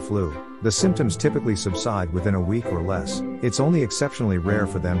keto flu, the symptoms typically subside within a week or less. It's only exceptionally rare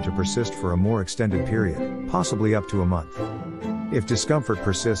for them to persist for a more extended period, possibly up to a month. If discomfort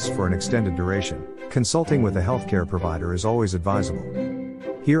persists for an extended duration, consulting with a healthcare provider is always advisable.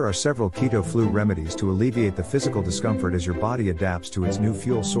 Here are several keto flu remedies to alleviate the physical discomfort as your body adapts to its new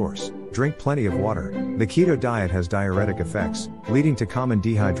fuel source. Drink plenty of water. The keto diet has diuretic effects, leading to common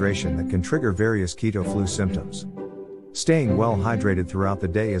dehydration that can trigger various keto flu symptoms. Staying well hydrated throughout the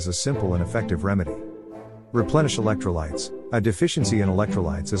day is a simple and effective remedy. Replenish electrolytes. A deficiency in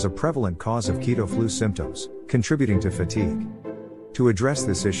electrolytes is a prevalent cause of keto flu symptoms, contributing to fatigue. To address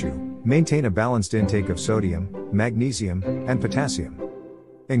this issue, maintain a balanced intake of sodium, magnesium, and potassium.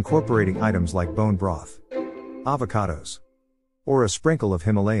 Incorporating items like bone broth, avocados, or a sprinkle of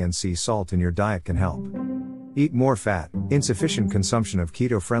Himalayan sea salt in your diet can help. Eat more fat. Insufficient consumption of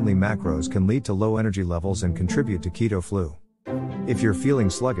keto-friendly macros can lead to low energy levels and contribute to keto flu. If you're feeling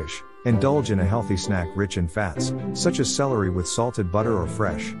sluggish, indulge in a healthy snack rich in fats, such as celery with salted butter or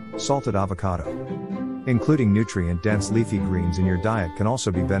fresh, salted avocado. Including nutrient-dense leafy greens in your diet can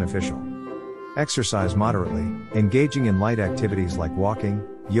also be beneficial. Exercise moderately. Engaging in light activities like walking,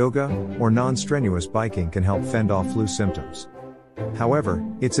 yoga, or non-strenuous biking can help fend off flu symptoms. However,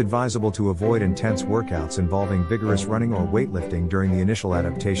 it's advisable to avoid intense workouts involving vigorous running or weightlifting during the initial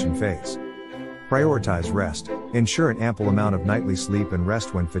adaptation phase. Prioritize rest. Ensure an ample amount of nightly sleep and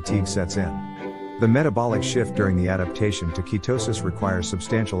rest when fatigue sets in. The metabolic shift during the adaptation to ketosis requires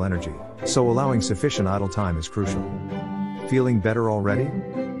substantial energy, so allowing sufficient idle time is crucial. Feeling better already?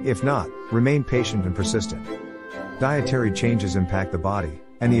 If not, remain patient and persistent. Dietary changes impact the body,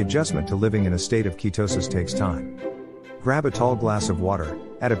 and the adjustment to living in a state of ketosis takes time. Grab a tall glass of water,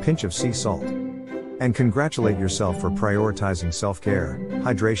 add a pinch of sea salt, and congratulate yourself for prioritizing self-care,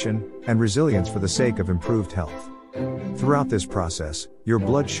 hydration, and resilience for the sake of improved health. Throughout this process, your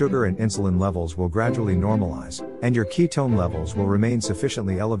blood sugar and insulin levels will gradually normalize, and your ketone levels will remain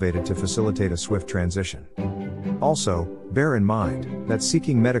sufficiently elevated to facilitate a swift transition. Also, bear in mind that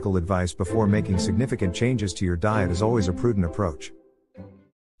seeking medical advice before making significant changes to your diet is always a prudent approach.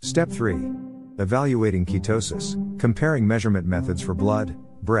 Step 3. Evaluating ketosis. Comparing measurement methods for blood,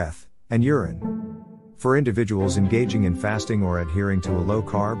 breath, and urine. For individuals engaging in fasting or adhering to a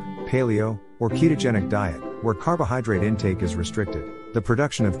low-carb, paleo, or ketogenic diet, where carbohydrate intake is restricted, the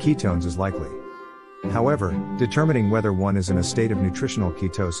production of ketones is likely. However, determining whether one is in a state of nutritional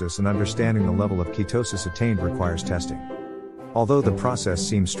ketosis and understanding the level of ketosis attained requires testing. Although the process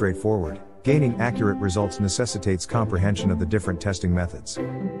seems straightforward, gaining accurate results necessitates comprehension of the different testing methods.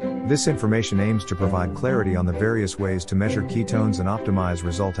 This information aims to provide clarity on the various ways to measure ketones and optimize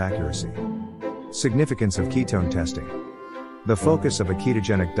result accuracy. Significance of ketone testing. The focus of a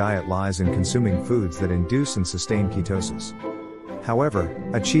ketogenic diet lies in consuming foods that induce and sustain ketosis. However,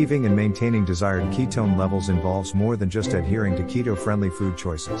 achieving and maintaining desired ketone levels involves more than just adhering to keto-friendly food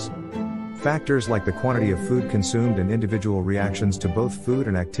choices. Factors like the quantity of food consumed and individual reactions to both food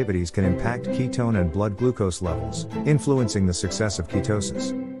and activities can impact ketone and blood glucose levels, influencing the success of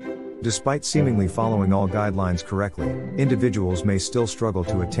ketosis. Despite seemingly following all guidelines correctly, individuals may still struggle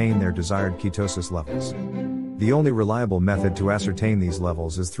to attain their desired ketosis levels. The only reliable method to ascertain these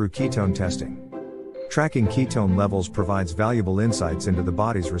levels is through ketone testing. Tracking ketone levels provides valuable insights into the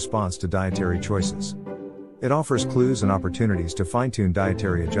body's response to dietary choices. It offers clues and opportunities to fine-tune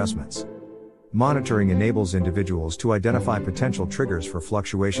dietary adjustments. Monitoring enables individuals to identify potential triggers for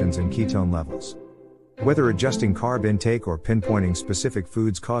fluctuations in ketone levels. Whether adjusting carb intake or pinpointing specific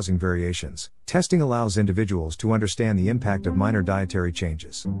foods causing variations, testing allows individuals to understand the impact of minor dietary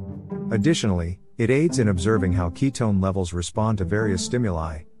changes. Additionally, it aids in observing how ketone levels respond to various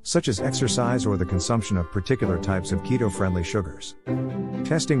stimuli, such as exercise or the consumption of particular types of keto-friendly sugars.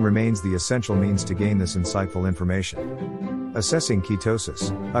 Testing remains the essential means to gain this insightful information. Assessing ketosis,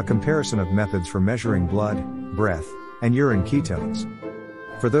 a comparison of methods for measuring blood, breath, and urine ketones.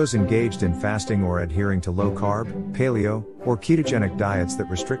 For those engaged in fasting or adhering to low-carb, paleo, or ketogenic diets that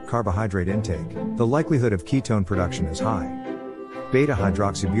restrict carbohydrate intake, the likelihood of ketone production is high.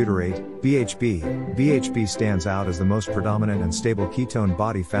 Beta-hydroxybutyrate, BHB. BHB stands out as the most predominant and stable ketone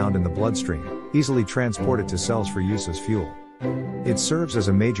body found in the bloodstream, easily transported to cells for use as fuel. It serves as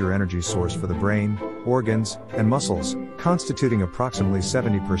a major energy source for the brain, organs, and muscles, constituting approximately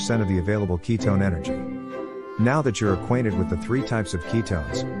 70% of the available ketone energy. Now that you're acquainted with the three types of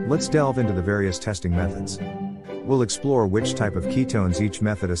ketones, let's delve into the various testing methods. We'll explore which type of ketones each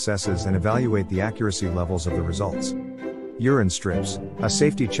method assesses and evaluate the accuracy levels of the results. Urine strips, a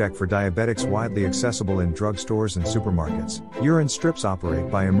safety check for diabetics widely accessible in drugstores and supermarkets. Urine strips operate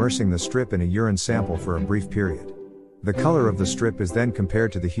by immersing the strip in a urine sample for a brief period. The color of the strip is then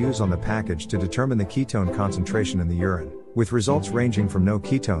compared to the hues on the package to determine the ketone concentration in the urine, with results ranging from no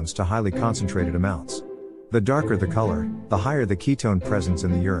ketones to highly concentrated amounts. The darker the color, the higher the ketone presence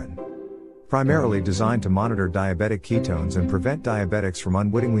in the urine. Primarily designed to monitor diabetic ketones and prevent diabetics from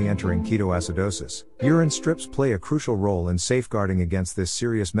unwittingly entering ketoacidosis, urine strips play a crucial role in safeguarding against this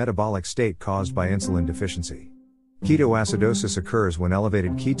serious metabolic state caused by insulin deficiency. Ketoacidosis occurs when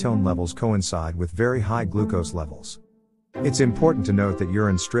elevated ketone levels coincide with very high glucose levels. It's important to note that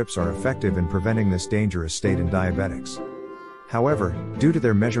urine strips are effective in preventing this dangerous state in diabetics. However, due to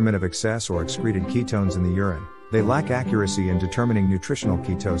their measurement of excess or excreted ketones in the urine, they lack accuracy in determining nutritional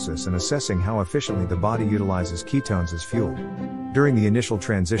ketosis and assessing how efficiently the body utilizes ketones as fuel. During the initial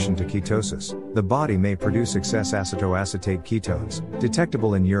transition to ketosis, the body may produce excess acetoacetate ketones,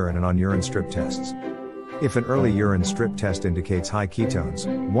 detectable in urine and on urine strip tests. If an early urine strip test indicates high ketones,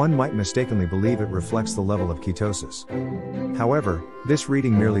 one might mistakenly believe it reflects the level of ketosis. However, this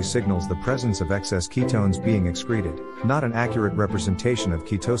reading merely signals the presence of excess ketones being excreted, not an accurate representation of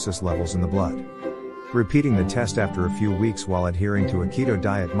ketosis levels in the blood. Repeating the test after a few weeks while adhering to a keto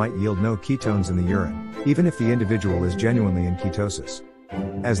diet might yield no ketones in the urine, even if the individual is genuinely in ketosis.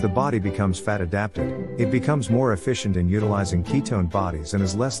 As the body becomes fat adapted, it becomes more efficient in utilizing ketone bodies and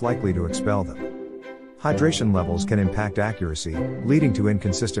is less likely to expel them. Hydration levels can impact accuracy, leading to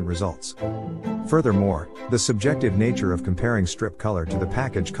inconsistent results. Furthermore, the subjective nature of comparing strip color to the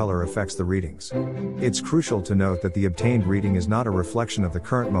package color affects the readings. It's crucial to note that the obtained reading is not a reflection of the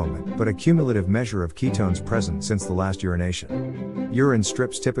current moment, but a cumulative measure of ketones present since the last urination. Urine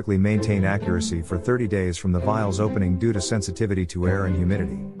strips typically maintain accuracy for 30 days from the vial's opening due to sensitivity to air and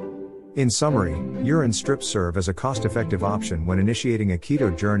humidity. In summary, urine strips serve as a cost-effective option when initiating a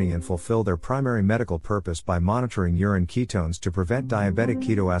keto journey and fulfill their primary medical purpose by monitoring urine ketones to prevent diabetic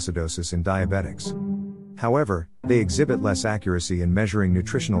ketoacidosis in diabetics. However, they exhibit less accuracy in measuring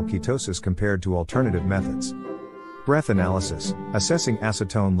nutritional ketosis compared to alternative methods. Breath analysis, assessing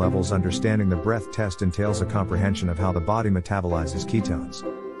acetone levels. Understanding the breath test entails a comprehension of how the body metabolizes ketones.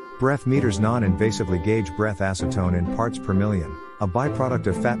 Breath meters non-invasively gauge breath acetone in parts per million, a byproduct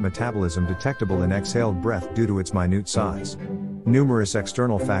of fat metabolism detectable in exhaled breath due to its minute size. numerous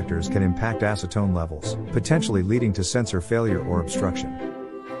external factors can impact acetone levels, potentially leading to sensor failure or obstruction.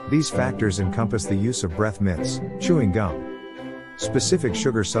 These factors encompass the use of breath mints, chewing gum, specific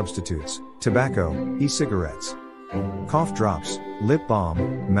sugar substitutes, tobacco, e-cigarettes, cough drops, lip balm,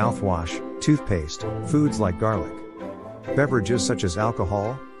 mouthwash, toothpaste, foods like garlic, beverages such as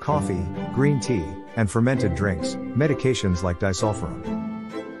alcohol, coffee, green tea, and fermented drinks, medications like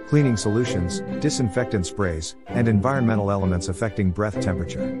disulfiram, cleaning solutions, disinfectant sprays, and environmental elements affecting breath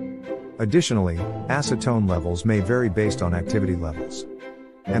temperature. Additionally, acetone levels may vary based on activity levels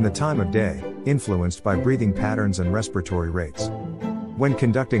and the time of day, influenced by breathing patterns and respiratory rates. When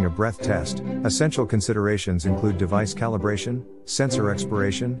conducting a breath test, essential considerations include device calibration, sensor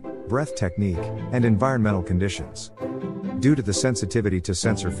expiration, breath technique, and environmental conditions. Due to the sensitivity to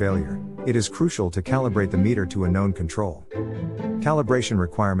sensor failure, it is crucial to calibrate the meter to a known control. Calibration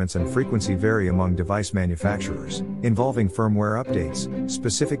requirements and frequency vary among device manufacturers, involving firmware updates,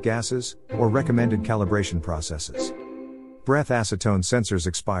 specific gases, or recommended calibration processes. Breath acetone sensors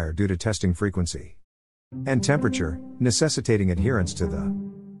expire due to testing frequency and temperature, necessitating adherence to the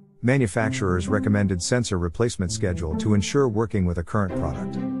manufacturer's recommended sensor replacement schedule to ensure working with a current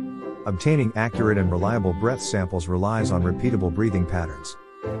product. Obtaining accurate and reliable breath samples relies on repeatable breathing patterns.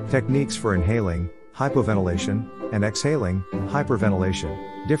 Techniques for inhaling, hypoventilation, and exhaling,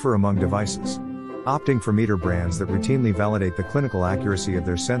 hyperventilation, differ among devices. Opting for meter brands that routinely validate the clinical accuracy of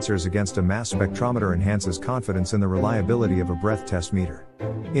their sensors against a mass spectrometer enhances confidence in the reliability of a breath test meter.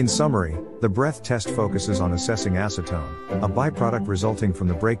 In summary, the breath test focuses on assessing acetone, a byproduct resulting from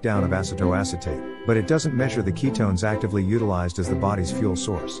the breakdown of acetoacetate, but it doesn't measure the ketones actively utilized as the body's fuel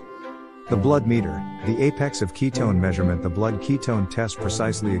source. The blood meter, the apex of ketone measurement. The blood ketone test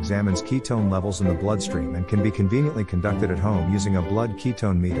precisely examines ketone levels in the bloodstream and can be conveniently conducted at home using a blood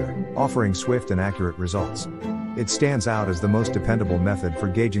ketone meter, offering swift and accurate results. It stands out as the most dependable method for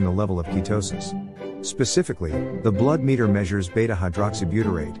gauging the level of ketosis. Specifically, the blood meter measures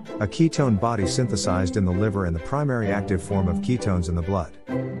beta-hydroxybutyrate, a ketone body synthesized in the liver and the primary active form of ketones in the blood.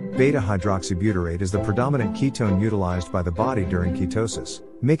 Beta-hydroxybutyrate is the predominant ketone utilized by the body during ketosis,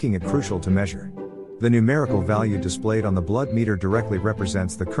 making it crucial to measure. The numerical value displayed on the blood meter directly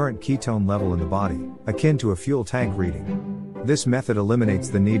represents the current ketone level in the body, akin to a fuel tank reading. This method eliminates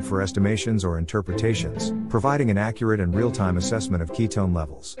the need for estimations or interpretations, providing an accurate and real-time assessment of ketone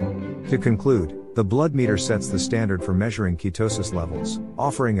levels. To conclude, the blood meter sets the standard for measuring ketosis levels,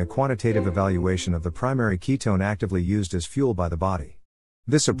 offering a quantitative evaluation of the primary ketone actively used as fuel by the body.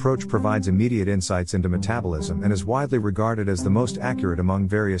 This approach provides immediate insights into metabolism and is widely regarded as the most accurate among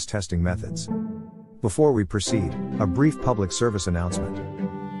various testing methods. Before we proceed, a brief public service announcement.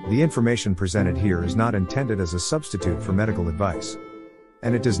 The information presented here is not intended as a substitute for medical advice,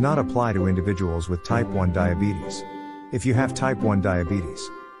 and it does not apply to individuals with type 1 diabetes. If you have type 1 diabetes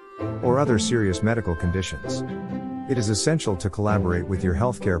or other serious medical conditions, it is essential to collaborate with your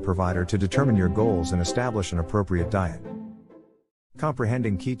healthcare provider to determine your goals and establish an appropriate diet.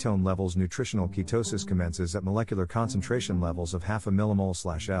 Comprehending ketone levels. Nutritional ketosis commences at molecular concentration levels of half a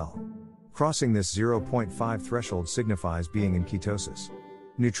millimole/L. Crossing this 0.5 threshold signifies being in ketosis.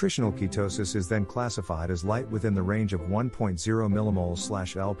 Nutritional ketosis is then classified as light within the range of 1.0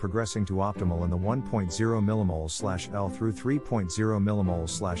 millimoles/L, progressing to optimal in the 1.0 millimoles/L through 3.0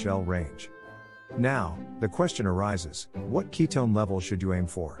 millimoles/L range. Now, the question arises, what ketone level should you aim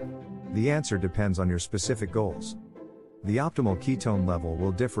for? The answer depends on your specific goals. The optimal ketone level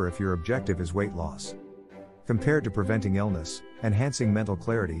will differ if your objective is weight loss, compared to preventing illness, enhancing mental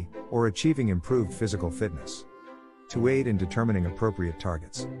clarity, or achieving improved physical fitness. To aid in determining appropriate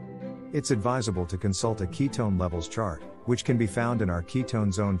targets, it's advisable to consult a ketone levels chart, which can be found in our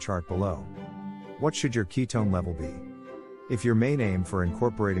ketone zone chart below. What should your ketone level be? If your main aim for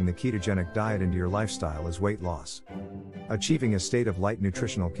incorporating the ketogenic diet into your lifestyle is weight loss, achieving a state of light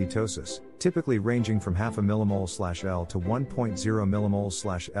nutritional ketosis, typically ranging from half a millimole/L to 1.0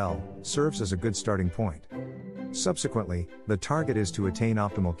 millimole/L, serves as a good starting point. Subsequently, the target is to attain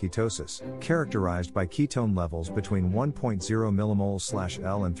optimal ketosis, characterized by ketone levels between 1.0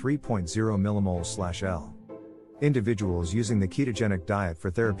 millimoles/L and 3.0 millimoles/L. Individuals using the ketogenic diet for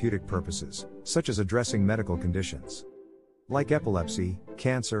therapeutic purposes, such as addressing medical conditions like epilepsy,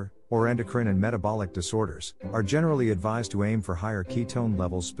 cancer, or endocrine and metabolic disorders, are generally advised to aim for higher ketone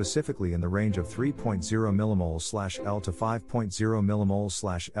levels, specifically in the range of 3.0 millimoles/L to 5.0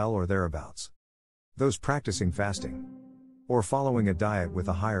 millimoles/L or thereabouts. Those practicing fasting or following a diet with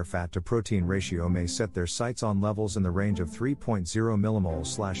a higher fat to protein ratio may set their sights on levels in the range of 3.0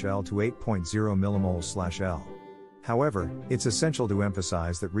 millimoles/L to 8.0 millimoles/L. However, it's essential to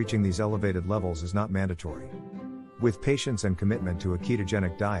emphasize that reaching these elevated levels is not mandatory. With patience and commitment to a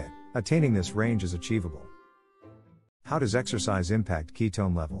ketogenic diet, attaining this range is achievable. How does exercise impact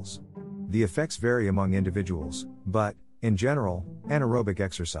ketone levels? The effects vary among individuals, but, in general, anaerobic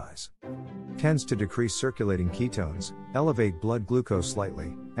exercise tends to decrease circulating ketones, elevate blood glucose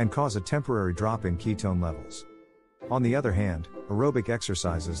slightly, and cause a temporary drop in ketone levels. On the other hand, aerobic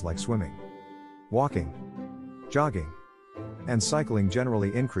exercises like swimming, walking, jogging, and cycling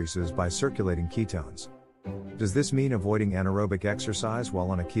generally increases by circulating ketones. Does this mean avoiding anaerobic exercise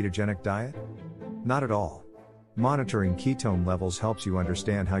while on a ketogenic diet? Not at all. Monitoring ketone levels helps you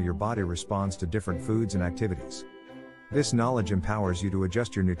understand how your body responds to different foods and activities. This knowledge empowers you to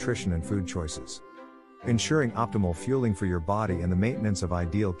adjust your nutrition and food choices, ensuring optimal fueling for your body and the maintenance of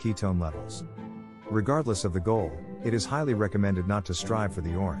ideal ketone levels. Regardless of the goal, it is highly recommended not to strive for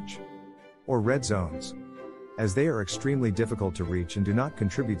the orange or red zones, as they are extremely difficult to reach and do not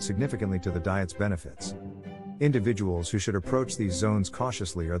contribute significantly to the diet's benefits. Individuals who should approach these zones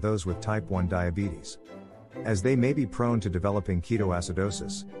cautiously are those with type 1 diabetes, as they may be prone to developing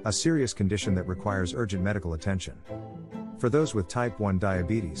ketoacidosis, a serious condition that requires urgent medical attention. For those with type 1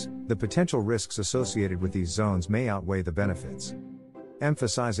 diabetes, the potential risks associated with these zones may outweigh the benefits.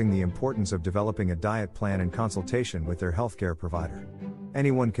 Emphasizing the importance of developing a diet plan in consultation with their healthcare provider.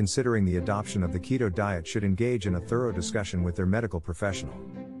 Anyone considering the adoption of the keto diet should engage in a thorough discussion with their medical professional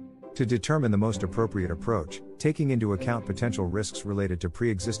to determine the most appropriate approach, taking into account potential risks related to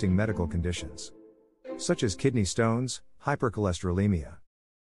pre-existing medical conditions, such as kidney stones, hypercholesterolemia,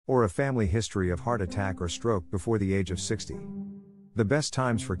 or a family history of heart attack or stroke before the age of 60. The best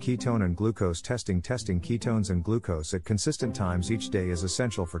times for ketone and glucose testing. Testing ketones and glucose at consistent times each day is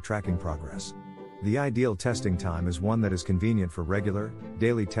essential for tracking progress. The ideal testing time is one that is convenient for regular,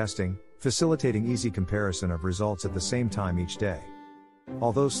 daily testing, facilitating easy comparison of results at the same time each day.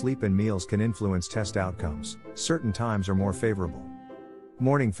 Although sleep and meals can influence test outcomes, certain times are more favorable.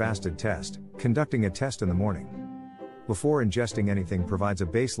 Morning fasted test. Conducting a test in the morning before ingesting anything provides a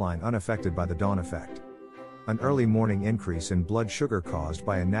baseline unaffected by the dawn effect. An early morning increase in blood sugar caused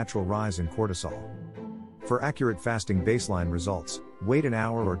by a natural rise in cortisol. For accurate fasting baseline results, wait an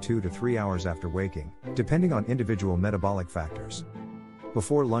hour or 2 to 3 hours after waking, depending on individual metabolic factors.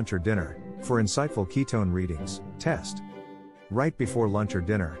 Before lunch or dinner, for insightful ketone readings, test right before lunch or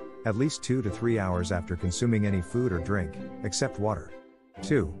dinner, at least 2 to 3 hours after consuming any food or drink, except water.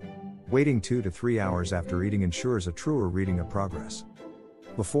 2. Waiting 2 to 3 hours after eating ensures a truer reading of progress.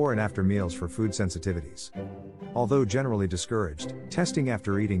 Before and after meals for food sensitivities. Although generally discouraged, testing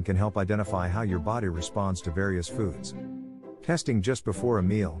after eating can help identify how your body responds to various foods. Testing just before a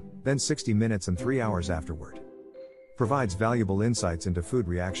meal, then 60 minutes and 3 hours afterward, provides valuable insights into food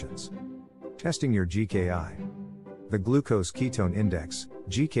reactions. Testing your GKI. The Glucose Ketone Index,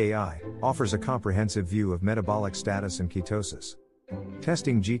 GKI, offers a comprehensive view of metabolic status and ketosis.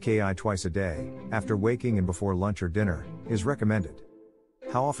 Testing GKI twice a day, after waking and before lunch or dinner, is recommended.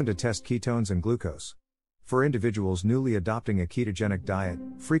 How often to test ketones and glucose? For individuals newly adopting a ketogenic diet,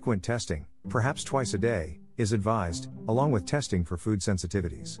 frequent testing, perhaps twice a day, is advised, along with testing for food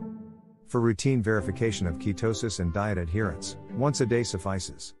sensitivities. For routine verification of ketosis and diet adherence, once a day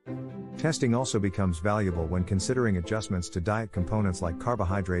suffices. Testing also becomes valuable when considering adjustments to diet components like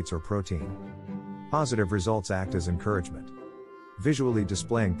carbohydrates or protein. Positive results act as encouragement, visually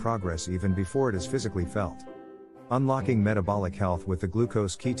displaying progress even before it is physically felt. Unlocking metabolic health with the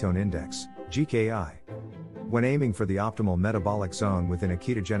Glucose Ketone Index, GKI. When aiming for the optimal metabolic zone within a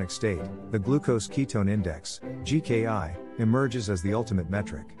ketogenic state, the Glucose Ketone Index, GKI, emerges as the ultimate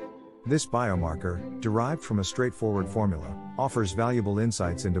metric. This biomarker, derived from a straightforward formula, offers valuable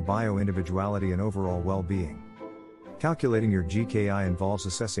insights into bioindividuality and overall well-being. Calculating your GKI involves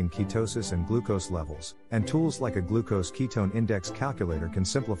assessing ketosis and glucose levels, and tools like a Glucose Ketone Index calculator can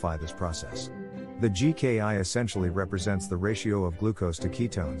simplify this process. The GKI essentially represents the ratio of glucose to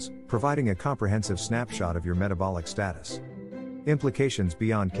ketones, providing a comprehensive snapshot of your metabolic status. Implications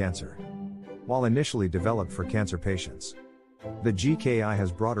beyond cancer. While initially developed for cancer patients, the GKI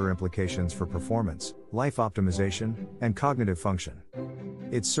has broader implications for performance, life optimization, and cognitive function.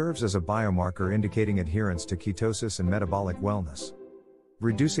 It serves as a biomarker indicating adherence to ketosis and metabolic wellness,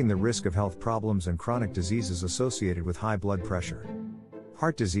 reducing the risk of health problems and chronic diseases associated with high blood pressure,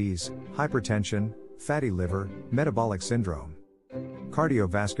 heart disease, hypertension, fatty liver, metabolic syndrome,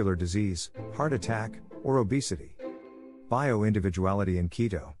 cardiovascular disease, heart attack, or obesity. Bioindividuality in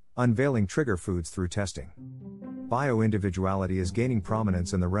keto, unveiling trigger foods through testing. Bioindividuality is gaining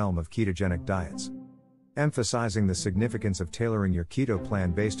prominence in the realm of ketogenic diets, emphasizing the significance of tailoring your keto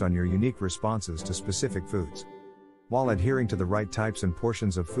plan based on your unique responses to specific foods. While adhering to the right types and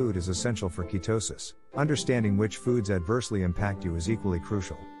portions of food is essential for ketosis, understanding which foods adversely impact you is equally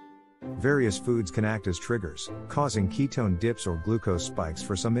crucial. Various foods can act as triggers, causing ketone dips or glucose spikes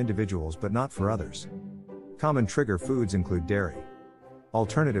for some individuals but not for others. Common trigger foods include dairy,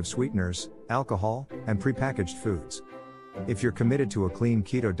 alternative sweeteners, alcohol, and prepackaged foods. If you're committed to a clean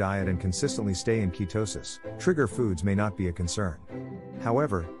keto diet and consistently stay in ketosis, trigger foods may not be a concern.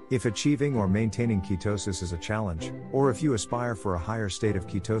 However, if achieving or maintaining ketosis is a challenge, or if you aspire for a higher state of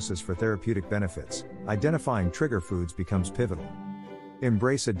ketosis for therapeutic benefits, identifying trigger foods becomes pivotal.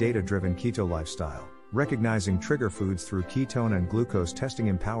 Embrace a data-driven keto lifestyle. Recognizing trigger foods through ketone and glucose testing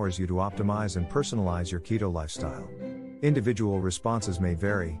empowers you to optimize and personalize your keto lifestyle. Individual responses may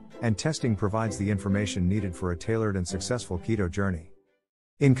vary, and testing provides the information needed for a tailored and successful keto journey.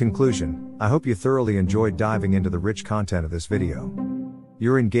 In conclusion, I hope you thoroughly enjoyed diving into the rich content of this video.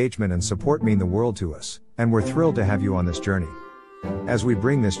 Your engagement and support mean the world to us, and we're thrilled to have you on this journey. As we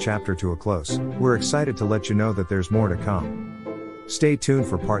bring this chapter to a close, we're excited to let you know that there's more to come. Stay tuned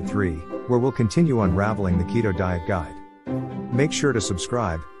for part 3, where we'll continue unraveling the Keto Diet Guide. Make sure to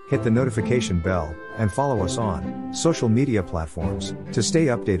subscribe, hit the notification bell, and follow us on social media platforms to stay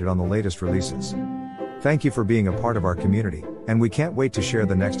updated on the latest releases. Thank you for being a part of our community, and we can't wait to share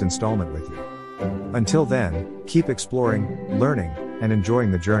the next installment with you. Until then, keep exploring, learning, and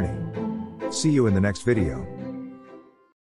enjoying the journey. See you in the next video.